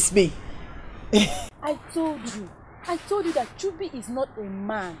 Yes, it's me. I told you that Chubi is not a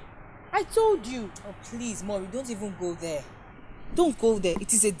man. I told you. Oh, please, Mori, don't even go there. Don't go there.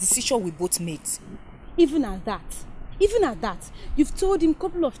 It is a decision we both made. Even at that, you've told him a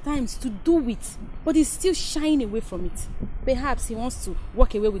couple of times to do it, but he's still shying away from it. Perhaps he wants to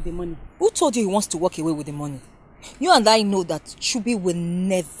walk away with the money. Who told you he wants to walk away with the money? You and I know that Chubi will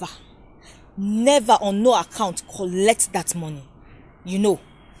never on no account collect that money. You know.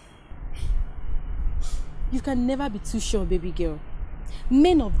 You can never be too sure, baby girl.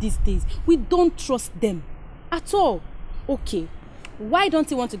 Men of these days, we don't trust them at all. Okay, why don't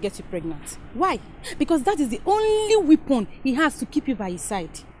he want to get you pregnant? Why? Because that is the only weapon he has to keep you by his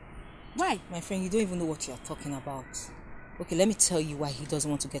side. Why? My friend, you don't even know what you are talking about. Okay, let me tell you why he doesn't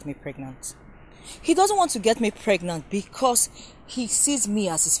want to get me pregnant. He doesn't want to get me pregnant because he sees me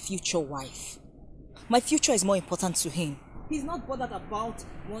as his future wife. My future is more important to him. He's not bothered about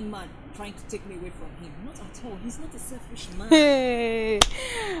one man trying to take me away from him. Not at all. He's not a selfish man. Hey,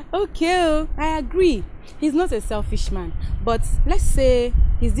 okay, I agree. He's not a selfish man. But let's say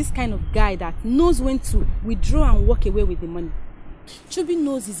he's this kind of guy that knows when to withdraw and walk away with the money. Chubi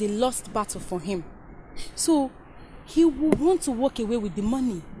knows it's a lost battle for him. So he would want to walk away with the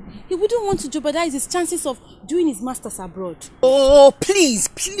money. He wouldn't want to jeopardize his chances of doing his masters abroad. Oh, please,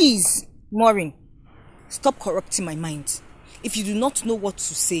 Maureen. Stop corrupting my mind. If you do not know what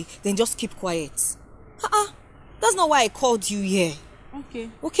to say, then just keep quiet. That's not why I called you here.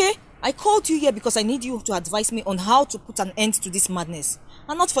 Okay? I called you here because I need you to advise me on how to put an end to this madness.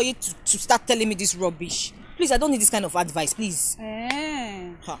 And not for you to start telling me this rubbish. Please, I don't need this kind of advice, please.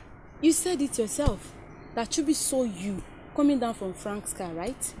 You said it yourself, that Chubi saw you coming down from Frank's car,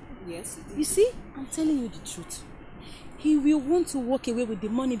 right? Yes, it did. You see, I'm telling you the truth. He will want to walk away with the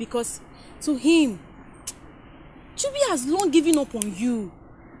money because to him, Chubi has long given up on you.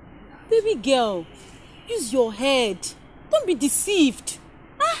 Baby girl, use your head. Don't be deceived.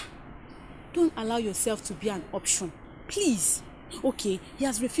 Don't allow yourself to be an option. Please. Okay, he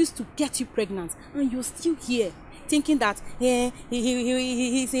has refused to get you pregnant and you're still here thinking that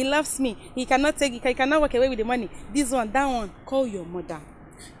he loves me. He cannot walk away with the money. This one, that one. Call your mother.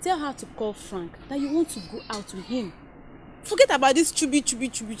 Tell her to call Frank that you want to go out with him. Forget about this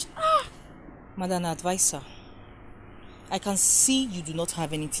chubi. Madam Advisor, I can see you do not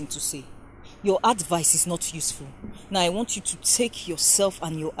have anything to say. Your advice is not useful. Now I want you to take yourself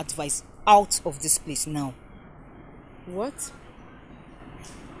and your advice out of this place now. What?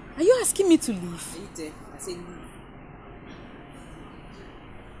 Are you asking me to leave? Are you there? I say leave.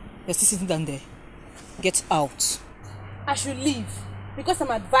 You're still sitting down there. Get out. I should leave because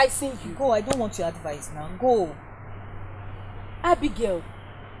I'm advising you. Go, I don't want your advice now. Go. Abigail.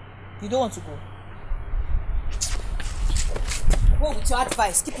 You don't want to go? Go with your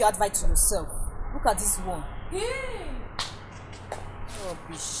advice. Keep your advice to yourself. Look at this one. Hey.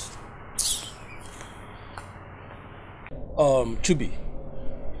 Rubbish. Chubi,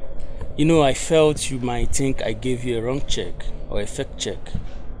 you know, I felt you might think I gave you a wrong check or a fake check.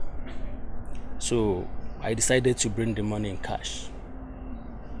 So I decided to bring the money in cash.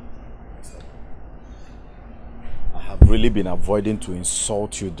 I have really been avoiding to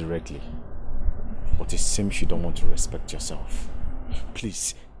insult you directly. But it seems you don't want to respect yourself.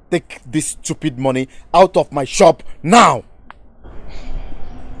 Please, take this stupid money out of my shop now!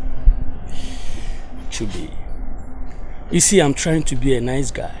 Chubi, you see, I'm trying to be a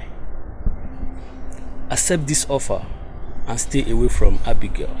nice guy. Accept this offer and stay away from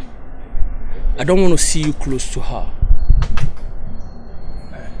Abigail. I don't want to see you close to her.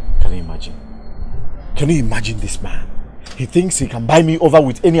 Can you imagine? Can you imagine this man? He thinks he can buy me over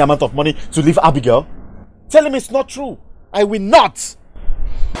with any amount of money to leave Abigail? Tell him it's not true. I will not.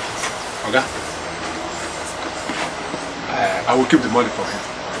 Okay. I will keep the money for him.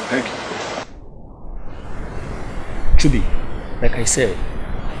 Thank you. Chubi, like I said,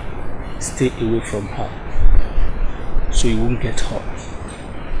 stay away from her so you won't get hurt.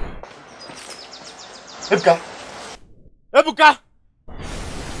 Ebuka! Ebuka!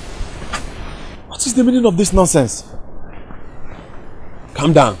 What is the meaning of this nonsense?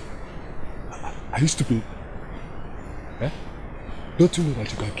 Calm down. Are you stupid? Eh? Don't you know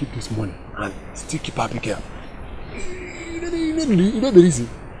that you can keep this money and still keep Abigail? You know the reason?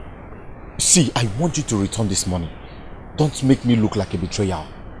 See, I want you to return this money. Don't make me look like a betrayer.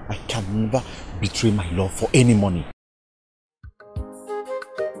 I can never betray my love for any money.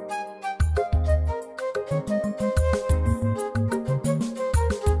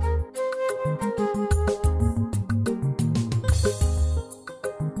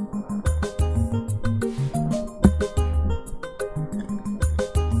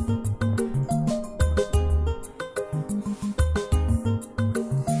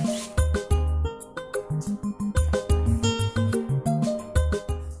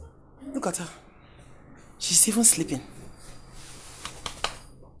 Look at her. She's even sleeping.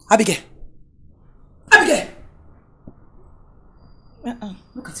 Abigail! Abigail!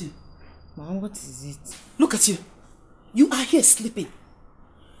 Look at you. Mom, what is it? Look at you. You are here sleeping.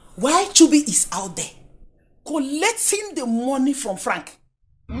 While Chubi is out there collecting the money from Frank.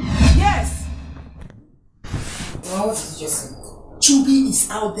 Yes! Mom, what did you just say? Chubi is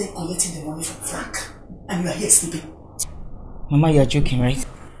out there collecting the money from Frank. And you are here sleeping. Mama, you are joking, right?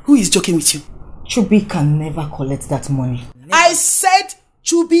 Who is joking with you? Chubi can never collect that money. Never. I said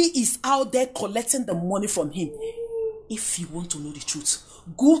Chubi is out there collecting the money from him. If you want to know the truth,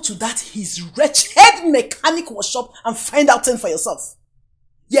 go to that his wretched mechanic workshop and find out things for yourself.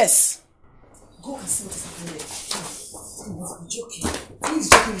 Yes. Go and see what is happening there. You must be joking. Who is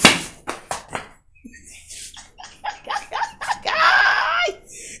joking with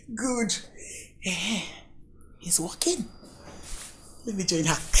you? Good. He's working. Let me join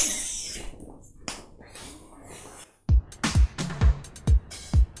her.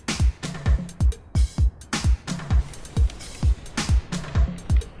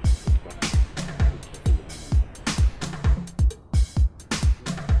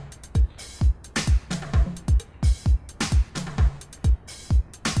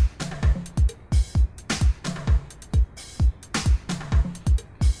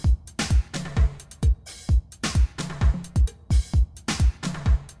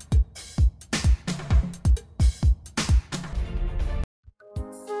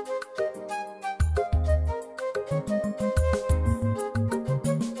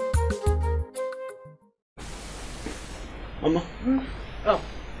 Mama. Oh.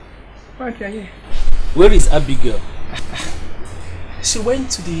 Okay, yeah. Where is Abigail? She went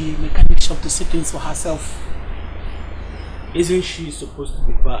to the mechanic shop to see things for herself. Isn't she supposed to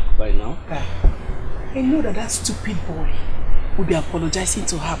be back by now? I know that stupid boy will be apologizing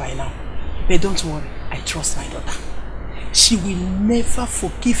to her by now. But don't worry, I trust my daughter. She will never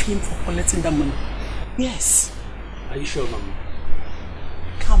forgive him for collecting that money. Yes. Are you sure, Mama?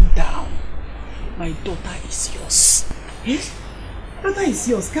 Calm down. My daughter is yours. Yes? Daughter is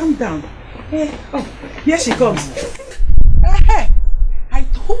yours. Calm down. Oh, here she comes. Hey, I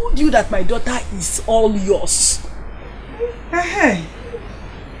told you that my daughter is all yours. Hey.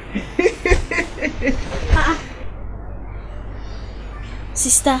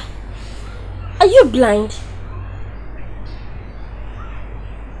 Sister, are you blind?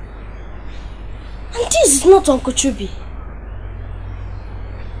 And this is not Uncle Chubi.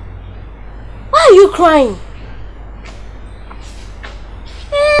 Why are you crying?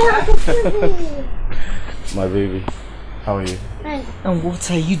 My baby, how are you? And what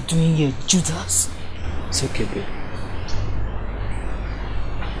are you doing here, Judas? It's okay, babe.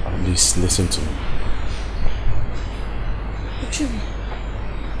 Please listen to me. Chubi,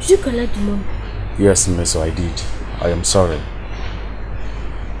 did you collect the money? Yes, Miss, I did. I am sorry.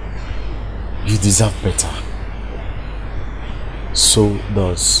 You deserve better. So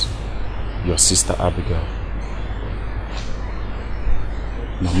does your sister Abigail.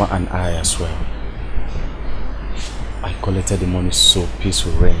 Mama and I as well. I collected the money so peace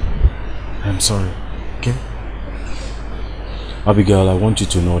will reign. I'm sorry, okay? Abigail, I want you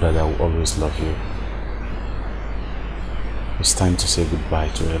to know that I will always love you. It's time to say goodbye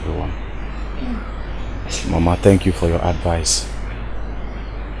to everyone. Mama, thank you for your advice.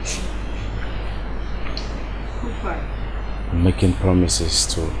 Goodbye. I'm making promises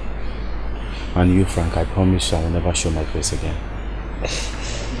to. And you, Frank, I promise I will never show my face again.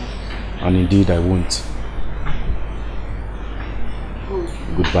 And indeed, I won't.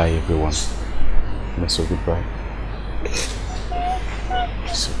 Goodbye, everyone. So goodbye.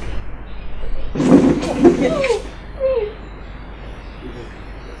 It's okay.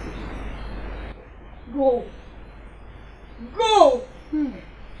 Go. Go.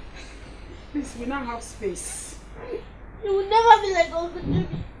 Please, we now have space. You will never be like Uncle Chubi.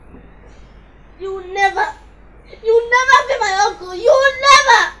 You will never be my uncle. You will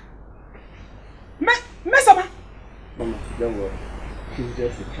never. Mesama. Mama, don't worry. She's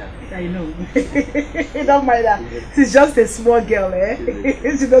just a child. I know. Don't mind her. She's just a small girl, eh?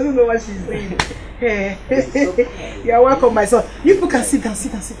 She doesn't know what she's doing. You are welcome, my son. You people can sit down,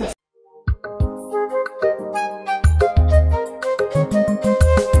 sit down, sit down.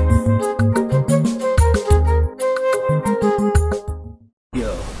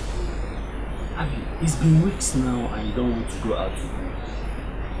 Girl, it's been weeks now and you don't want to go out with me.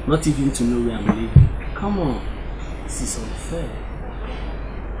 Not even to know where I'm living. Come on, this is unfair.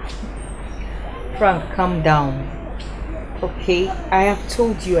 Frank, calm down. Okay, I have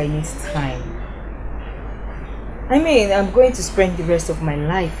told you I need time. I mean, I'm going to spend the rest of my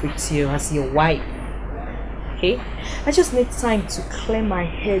life with you as your wife. Okay? I just need time to clear my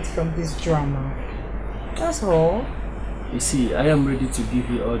head from this drama. That's all. You see, I am ready to give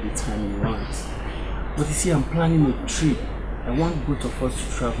you all the time you want. But you see, I'm planning a trip. I want both of us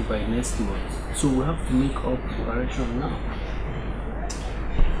to travel by next month. So we have to make all preparation now.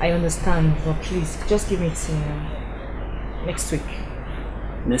 I understand, but please, just give me till next week.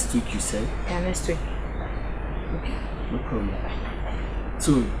 Next week, you said? Yeah, next week. Okay, no problem.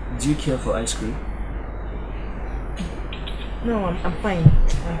 So, do you care for ice cream? No, I'm fine.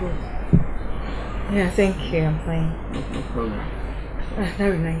 I'm good. Yeah, thank you. I'm fine. No problem. That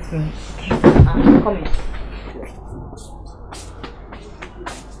reminds me. Okay, I'm coming.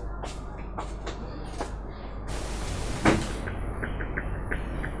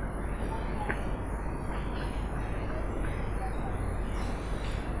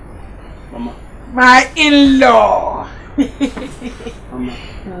 Mama. My in-law. Mama,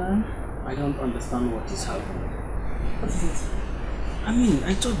 I don't understand what is happening. What is it? I mean,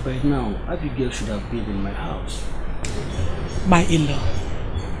 I thought by now Abigail should have been in my house. My in-law,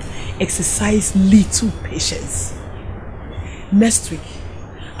 exercise little patience. Next week,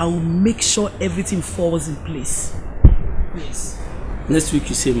 I will make sure everything falls in place. Yes. Next week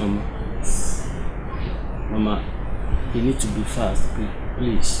you say, Mama. Mama, you need to be fast,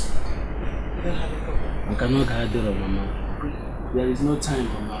 please. I don't have a problem. I cannot get there, Mama. There is no time,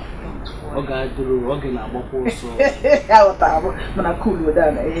 Mama.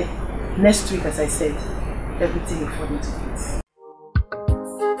 Next week, as I said, everything will fall into place.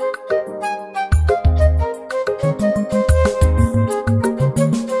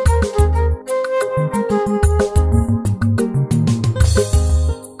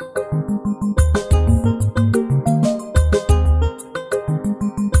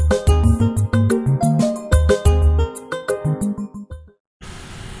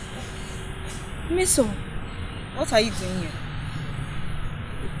 Miso, what are you doing here?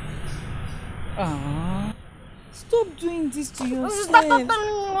 Stop doing this to yourself. Stop telling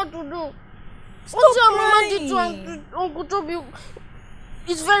me what to do. What your mama did to Uncle Toby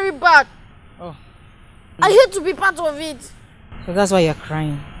is very bad. Oh. I hate to be part of it. So that's why you're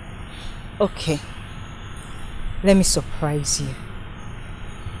crying. Okay. Let me surprise you.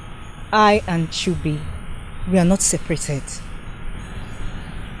 I and Chubi, we are not separated.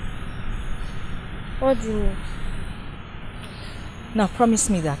 What do you mean? Now promise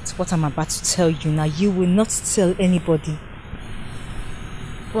me that what I'm about to tell you now, you will not tell anybody.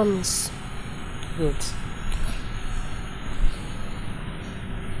 Promise. Good.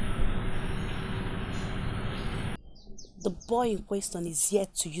 The boy in question is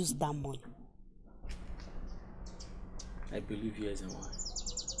yet to use that money. I believe yes and why.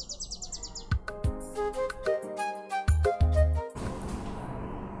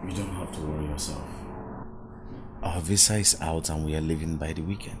 You don't have to worry yourself. Our visa is out and we are leaving by the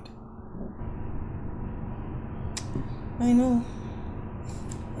weekend. I know.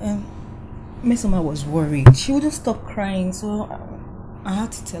 Mesoma was worried. She wouldn't stop crying, so I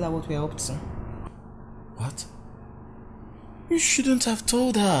had to tell her what we're up to. What? You shouldn't have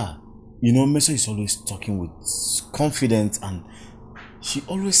told her. You know, Meso is always talking with confidence and she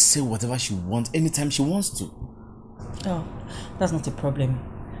always says whatever she wants anytime she wants to. Oh, that's not a problem.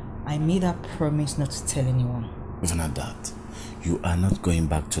 I made her promise not to tell anyone. Even at that, you are not going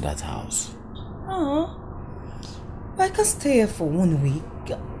back to that house. Oh, I can stay here for 1 week.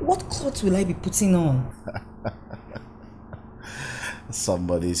 What clothes will I be putting on?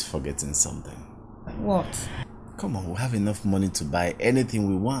 Somebody's forgetting something. What? Come on, we have enough money to buy anything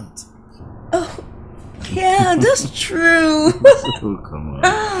we want. Oh, yeah, that's true. Oh, come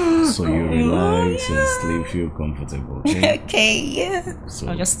on. So you relax and sleep, feel comfortable, okay? Okay, yeah. So,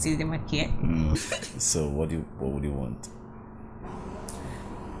 I'll just steal them here. So what would you want?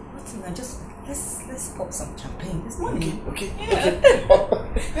 Let's pop some champagne. There's money. Okay.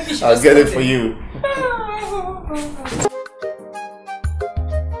 Yeah. I'll get it for you.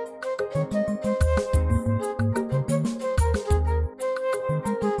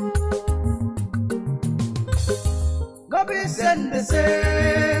 Send the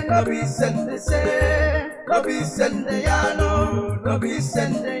say, no be send the say, no be send the ya, no be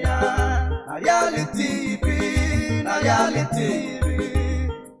send the ya. Reality be, reality be.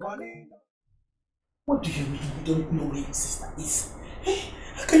 What do you mean you don't know where your sister is?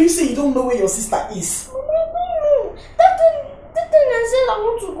 How can you say you don't know where your sister is? Mama, I don't know. That thing I said I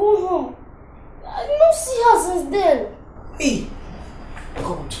want to go home. I did not see her since then. Hey,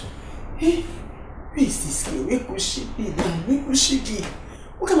 God. Hey. Where is this girl? Where could she be now? Where could she be?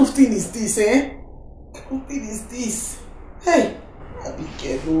 What kind of thing is this, eh? What kind of thing is this? Hey!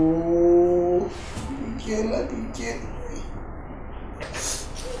 Abigail, oh! Abigail.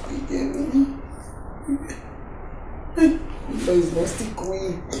 Hey! That is not still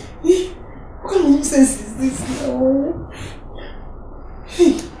going. Hey! What kind of nonsense is this now?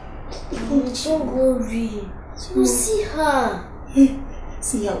 Hey! Don't worry. We'll see her. Hey!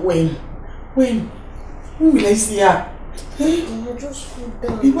 See her when? When will I see her? Hey? Mama, just cool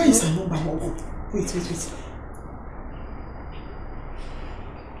down. Hey, why is her number not? Wait.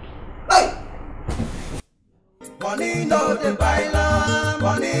 Hey! Money no dey buy love,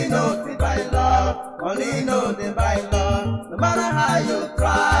 money no dey buy love, money no dey buy love. No matter how you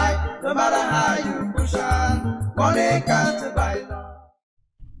try, no matter how you push on, money can't buy love.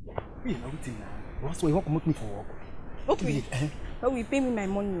 Hey, everything now. What's why you want to make me for work? Okay. Oh, will pay me my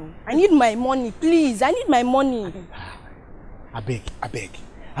money. I need my money, please. I need my money. I beg.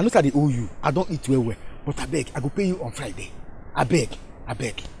 I know that they owe you. I don't eat well, but I beg. I go pay you on Friday. I beg.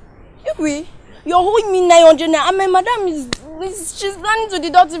 Wait, you're owing me 900 naira, and my madam she's planning to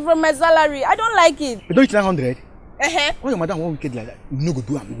deduct it from my salary. I don't like it. You don't eat 900? Why your madam won't wicked like that? You no go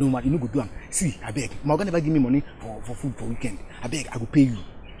do am. No man, you no go do am. See, I beg. My oga never give me money for food for weekend. I beg. I go pay you.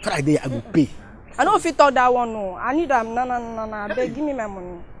 Friday, I go pay. I don't fit talk that one, no. I need them. No. Beg, give me my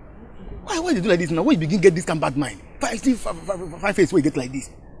money. Why you do like this now? Why you begin get this kind of bad mind? Fine face where you get like this.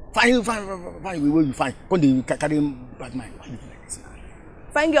 Fine where you find. When they carry bad mind. Why you do like this now?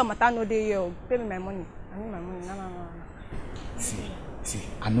 Fine girl, matter no day here. Pay me my money. I need my money. No. See.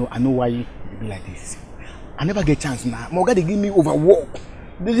 I know why you be like this. I never get chance now. My God, they give me overwork.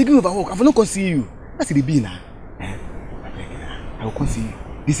 They give me overwork. I will not come see you. That's the be now. I will come see you.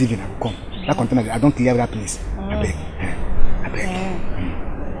 This evening I will come. That container, I don't clear that place. I beg.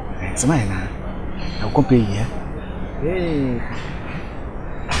 Smile now. I will come pay you. Hey.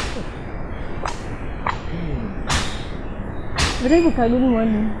 But I will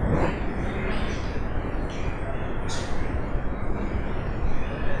money.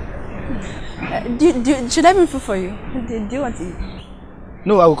 Should I bring food for you? Do you want to eat?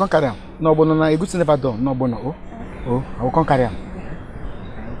 No, I will come carry him. No, but no, a good thing never done. No, but no. Oh, I will come carry him.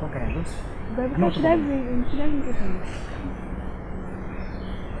 Should I bring food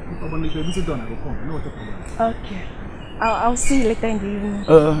for you? Okay. I'll see you later in the evening.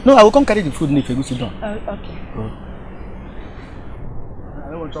 No, I will come carry the food if you go sit down. Okay. I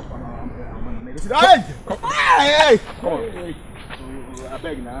don't want to chop on Hey! Come on. I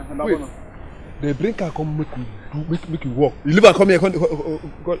beg now. Wait. The drinker come make you walk. You leave and come here.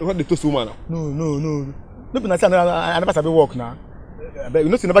 What the toast woman now? No. No, but I never sabi work now. I beg,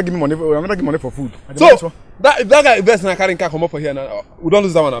 you know, you never give me money. I never give money for food. So that guy invest in carrying car come up for here now. We don't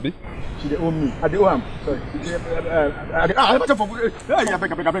lose that one, Abi. She dey owe me. I dey owe am. Sorry. I never chop for food. I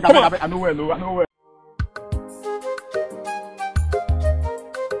beg. I know where.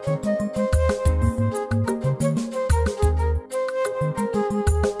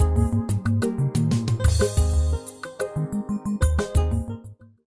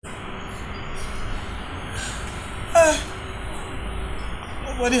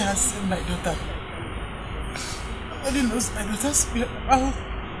 Nobody has seen my daughter. Nobody knows my daughter's whereabouts.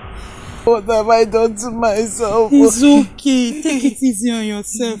 What have I done to myself? It's okay. Take it easy on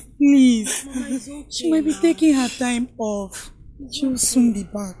yourself, please. She might be taking her time off. She will soon be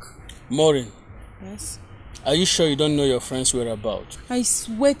back. Maureen. Yes? Are you sure you don't know your friend's whereabouts? I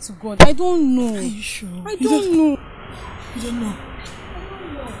swear to God, I don't know. Are you sure? I don't know. You don't know?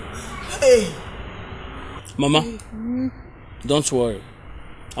 Hey! Mama, don't worry.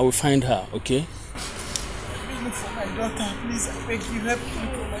 I will find her, okay? Look for my daughter, please. I beg you, help me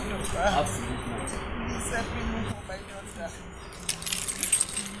look for my daughter. Absolutely. Please help me look for my daughter.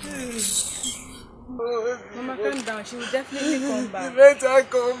 Mama, calm down. She will definitely come back. Let her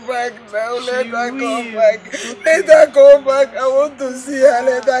come back now. Let her come back. Let her come back. I want to see her.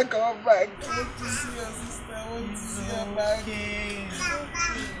 Let her come back. I want to see her sister. I want to see her back.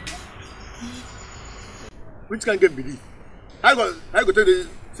 Which can get believe? I go tell the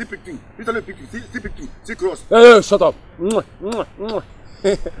see picture. You tell me picture. See picture. See cross. Hey, shut up.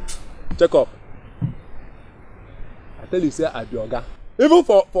 Check up. I tell you, say I be oga. Even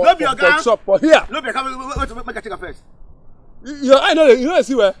for shop for here. No be oga. Make I check her first. I know.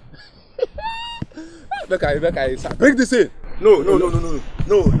 See where. Make I bring this in. No.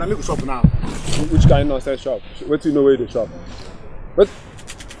 Now make a shop now. Which kind of nonsense shop? What do you know where the shop? What?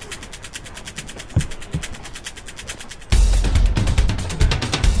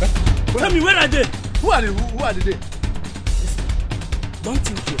 Tell me, where are they? Who are they? Listen, don't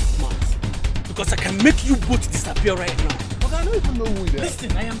think you're smart. Because I can make you both disappear right now. But I don't even know who they are.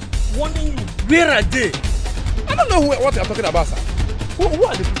 Listen, I am warning you. Where are they? I don't know what you're talking about, sir. Who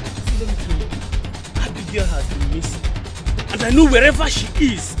are the people? See, let me tell you. Abigail has been missing. And I know wherever she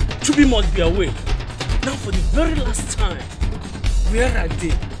is, Chubi must be away. Now, for the very last time, where are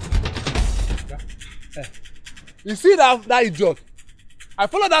they? You see that idiot? I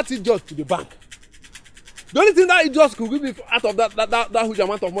followed that idiot to the bank. The only thing that idiot could give me out of that huge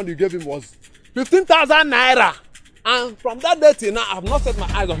amount of money you gave him was 15,000 naira. And from that day till now, I have not set my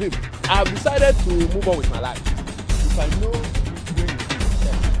eyes on him. I have decided to move on with my life. If I know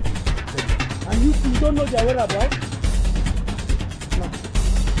and you don't know their whereabouts? No.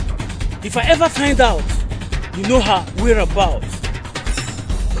 If I ever find out, you know her whereabouts,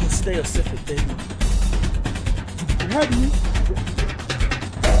 consider yourself a dead man. You heard me?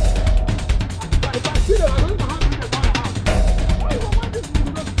 If I see them, I'm going to hand you the house. Why you want this to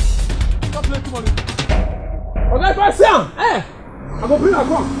stop making money? Okay, if I see him, I'm going to bring her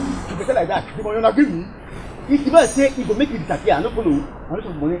come. If they say like that, the money not give me. If the man say he go make you disappear, I no follow. I don't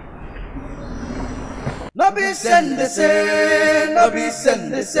have money. No be send the say, no be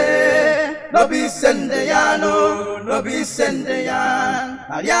send the say, no be send the ya no be send the ya.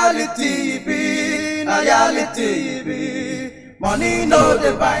 Reality be, money no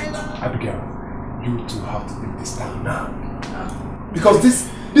the buy. Abigail, you two have to leave this town now. Because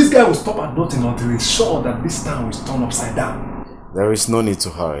this guy will stop at nothing until he's sure that this town is turned upside down. There is no need to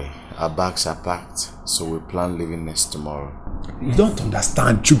hurry. Our bags are packed, so we plan leaving next tomorrow. You don't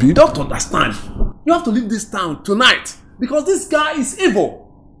understand, Chubi. You don't understand. You have to leave this town tonight because this guy is evil.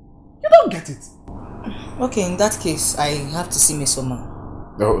 You don't get it. Okay, in that case, I have to see Miss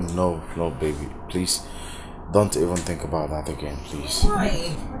Oma. Oh, no, baby. Please, don't even think about that again, please.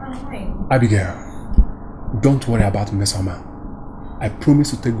 Why? Abigail, don't worry about Miss Oma. I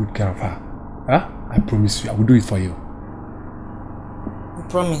promise to take good care of her. Huh? I promise you. I will do it for you. You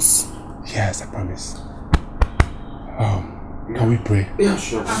promise? Yes, I promise. Can we pray? Yeah,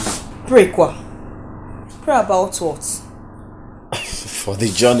 sure. Pray, Kwa. Pray about what? For the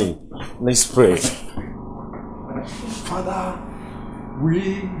journey. Let's pray. Father,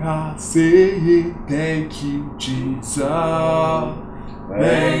 we are saying thank you, Jesus.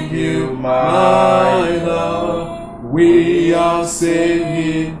 Thank you, my Lord. We are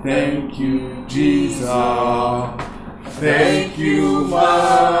saying thank you, Jesus. Thank you,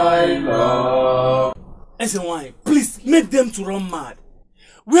 my Lord. SNY, please make them to run mad.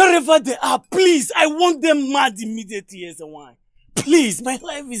 Wherever they are, please, I want them mad immediately, SNY. Please, my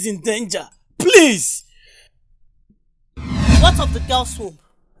life is in danger. Please. What of the girl's home?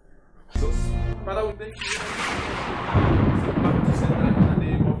 Father, we thank you. Back to send that in the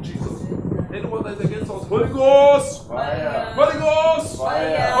name of Jesus. Anyone that is against us, Holy Ghost, fire! Holy Ghost,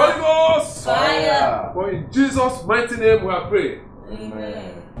 fire! Holy Ghost, fire! For in Jesus' mighty name we have prayed.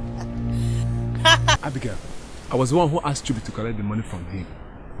 Amen. Abigail, I was the one who asked Chubi to collect the money from him.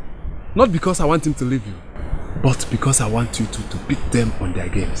 Not because I want him to leave you, but because I want you to beat them on their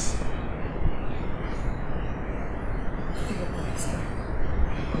games.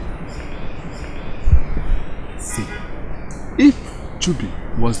 See, if Chubi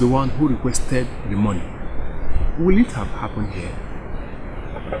was the one who requested the money, will it have happened here?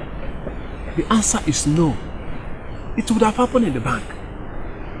 The answer is no. It would have happened in the bank.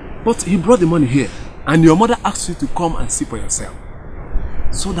 But he brought the money here, and your mother asked you to come and see for yourself,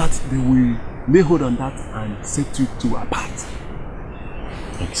 so that they will lay hold on that and set you two apart.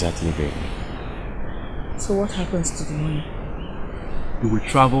 Exactly, baby. So what happens to the money? You will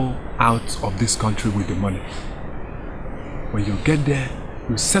travel out of this country with the money. When you get there,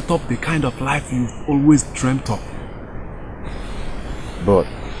 you set up the kind of life you've always dreamt of. But,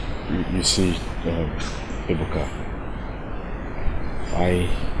 you see, Ebuka, I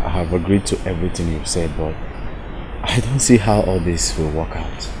have agreed to everything you've said, but I don't see how all this will work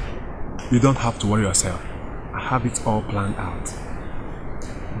out. You don't have to worry yourself. I have it all planned out.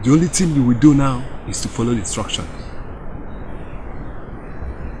 The only thing you will do now is to follow the instructions.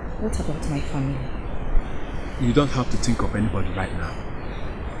 What about my family? You don't have to think of anybody right now.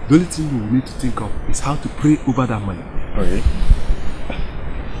 The only thing you will need to think of is how to pray over that money. Pray?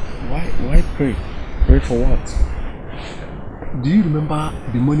 Why pray? Pray for what? Do you remember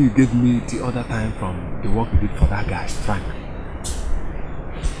the money you gave me the other time from the work you did for that guy, Frank?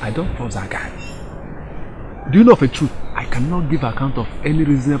 I don't trust that guy. Do you know of a truth? I cannot give account of any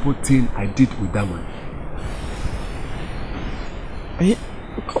reasonable thing I did with that money.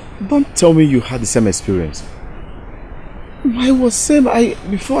 Don't tell me you had the same experience. Mine was same.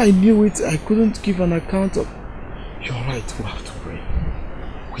 Before I knew it, I couldn't give an account of... You're right, we have to pray.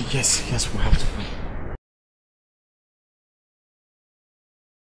 Yes, we have to pray.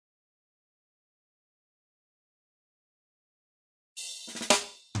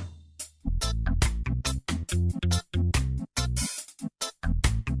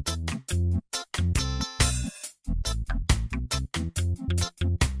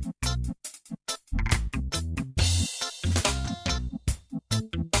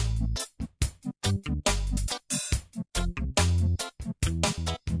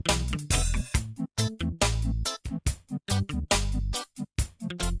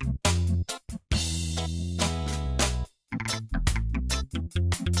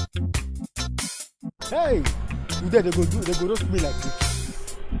 Hey, today they go roast me like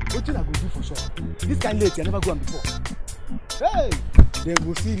this. What thing I go do for sure? This kind late, I never go on before. Hey, they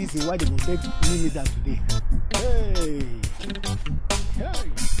go see reason why they go take me down today. Hey,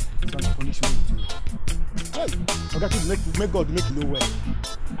 so I'm punishment too. Hey, okay, to make God make you know where.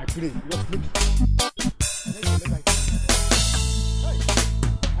 I pray, just make it. Hey,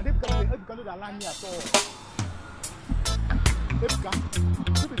 and if you cannot alarm me at all. If you can,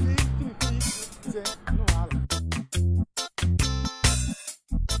 say no hala.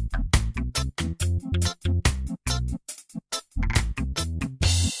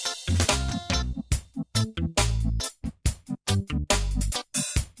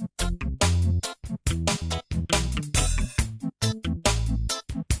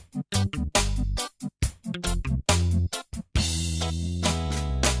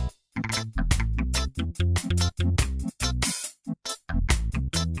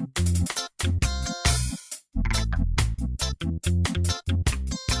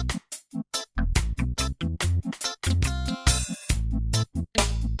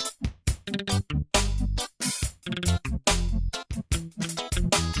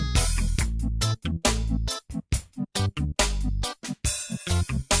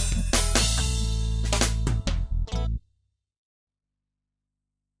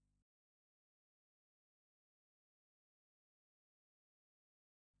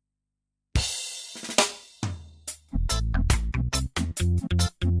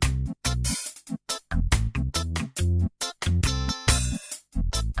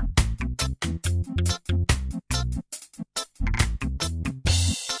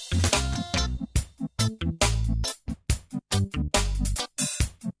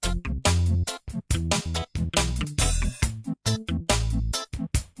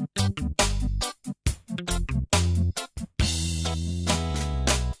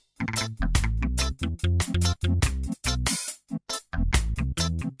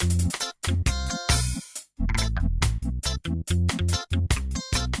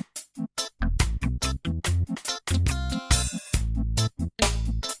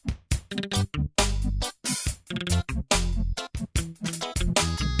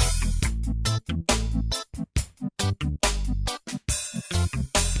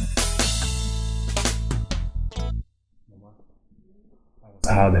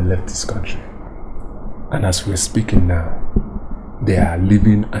 how they left this country. And as we're speaking now, they are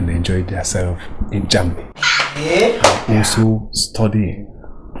living and enjoying themselves in Germany. And also studying.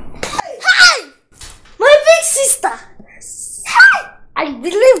 Hi! My big sister! Hi! I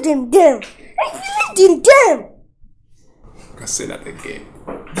believed in them! I believed in them! You can say that again.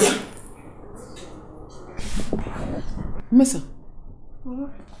 Mesa,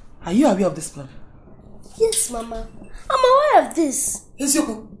 are you aware of this plan? Yes, Mama. I'm aware of this.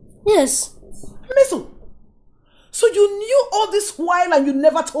 Ezeoku? Yes. Mesa, so you knew all this while and you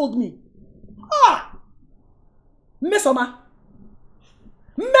never told me? Ah! Meso, ma.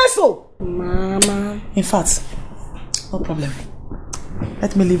 Meso! Mama. In fact, no problem.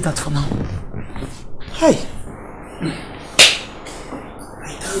 Let me leave that for now. Hi.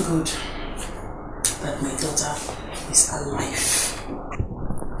 I thank God that my daughter is alive.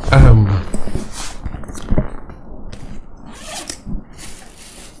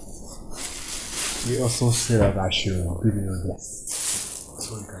 You also said that I should give you this,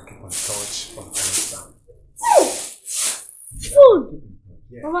 so you can keep in touch on Instagram. Food!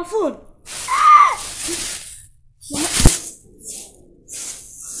 Yeah. Mama, food! Mama.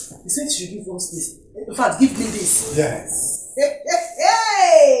 You said you should give us this. In fact, give me this. Yes.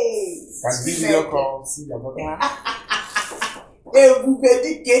 Hey! Can video call, see your mother.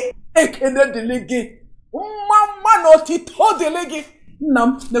 Everybody get ekene delege. Mama no tito delege.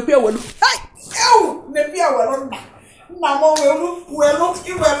 Nam nepia welu. Hey! Ew! Nepia welu. Namo welu.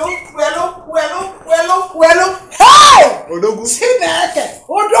 Hey! Odogu. See that?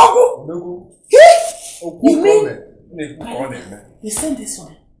 Odogu. Odogu. You mean? You send this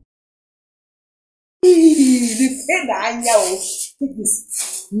one. Take this.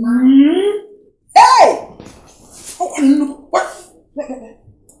 Hey! What?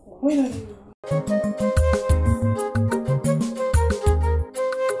 Wait.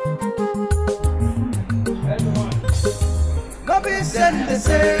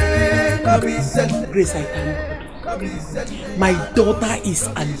 Grace, I thank God. My daughter is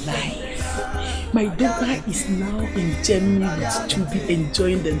alive. My daughter is now in Germany with Chubi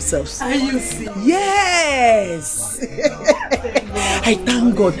enjoying themselves. Are you serious? Yes! I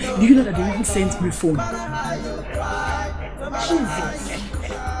thank God. Do you know that they even sent me phone? Jesus.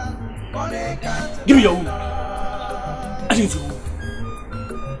 Give me your womb. I need your womb.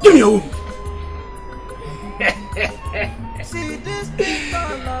 Give me your womb.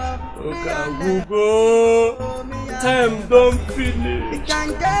 Okay, Google. Time don't finish.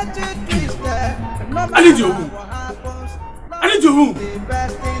 I need your womb. I need your womb.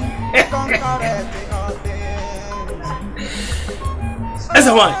 As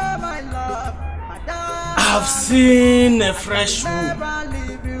a wife, I have seen a fresh womb.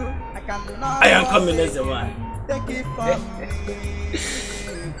 I am coming as a wife. A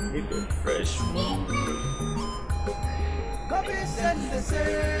fresh womb.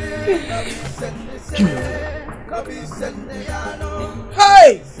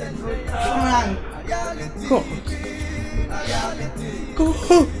 Hey! Go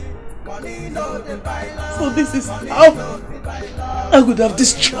home. So this is how I would have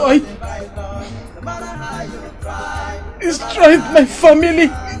destroyed my family,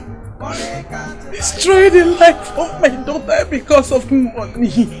 destroyed the life of my daughter because of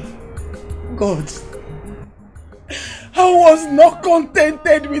money. God, I was not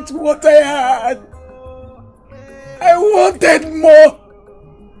contented with what I had. I wanted more.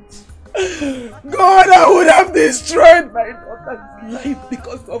 God, I would have destroyed my daughter's life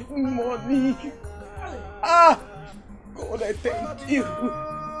because of money. Ah, God, I thank you.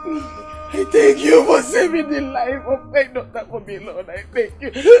 I thank you for saving the life of my daughter for me, Lord. I thank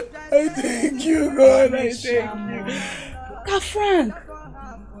you. I thank you, God. I thank you. Ka Frank,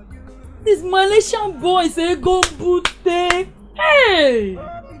 these Malaysian boys, they go booty. Hey!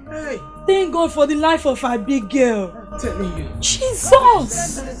 Hey! Thank God for the life of our big girl. I'm telling you.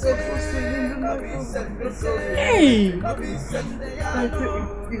 Jesus! Hey! I thank you.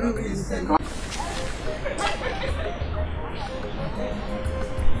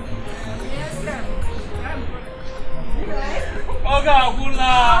 Oga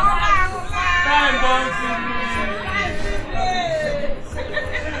Gula! Time don't finish.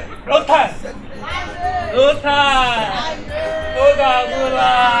 No time! No time! Oga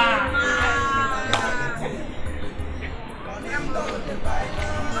Gula!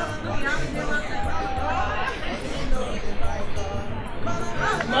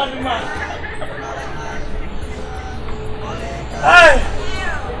 Hey!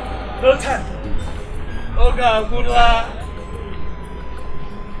 No time! Oga Gula!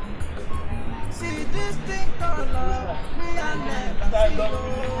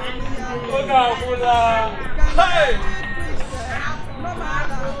 Hey!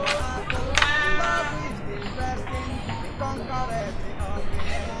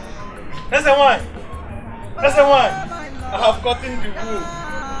 Listen one. Listen one. I have gotten the wool.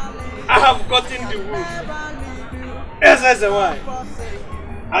 I have gotten the wool. Yes, listen one.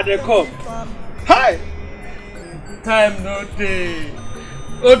 At the cup. Hi. Time no day.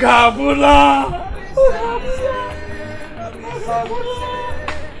 Ogabula.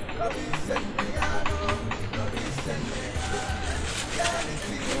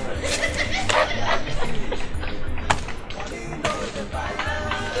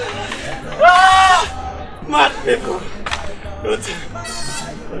 Mad people. No time.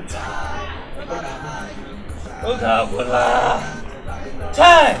 No time. Ogabula.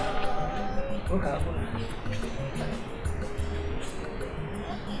 Time. Ogabula.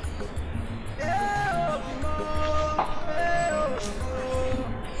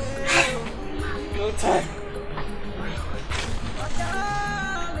 No time.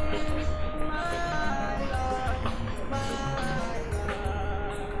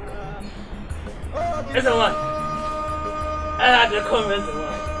 It's a one. I had to come as a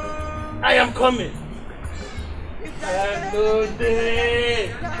one. I am coming. Hello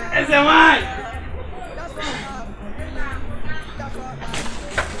day. It's a one.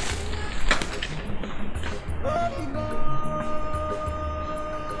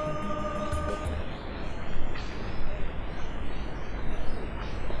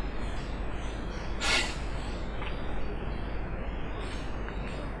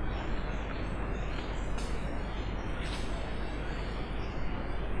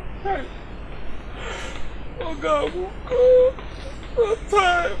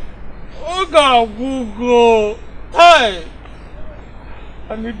 Google. Hey,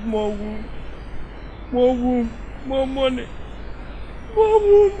 I need more wool, more money, more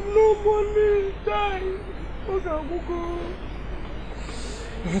wool, no money. Die. Google.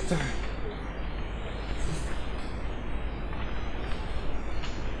 No time.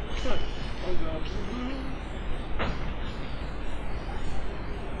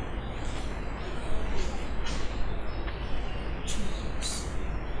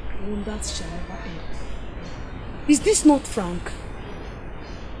 That shall never end. Is this not Frank?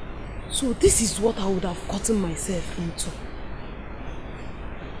 So this is what I would have gotten myself into.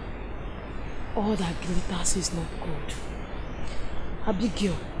 All that glitters is not good.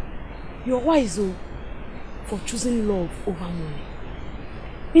 Abigail, you're wise for choosing love over money.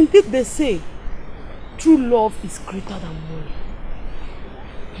 Indeed they say, true love is greater than money.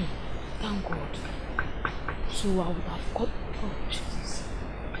 Thank God. So I would have got... Oh, Jesus.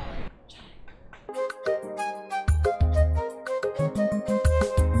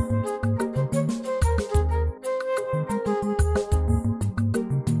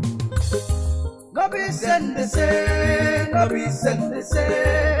 Send the say, no be send the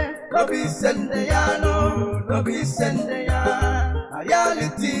say, no be send the ya, no be send the ya.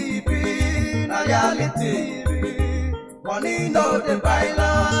 Reality be, reality be. Money no the buy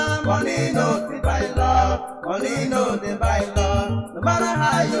love, money no the buy love, money no the buy love. No matter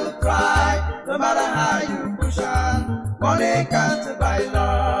how you try, no matter how you push on, money can't buy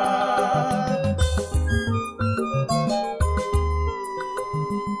love.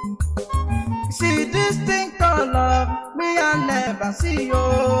 See this thing called love, me I never see,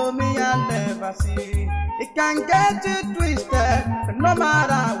 oh, me I never see. It can get you twisted, but no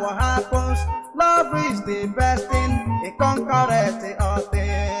matter what happens, love is the best thing, it can correct all things.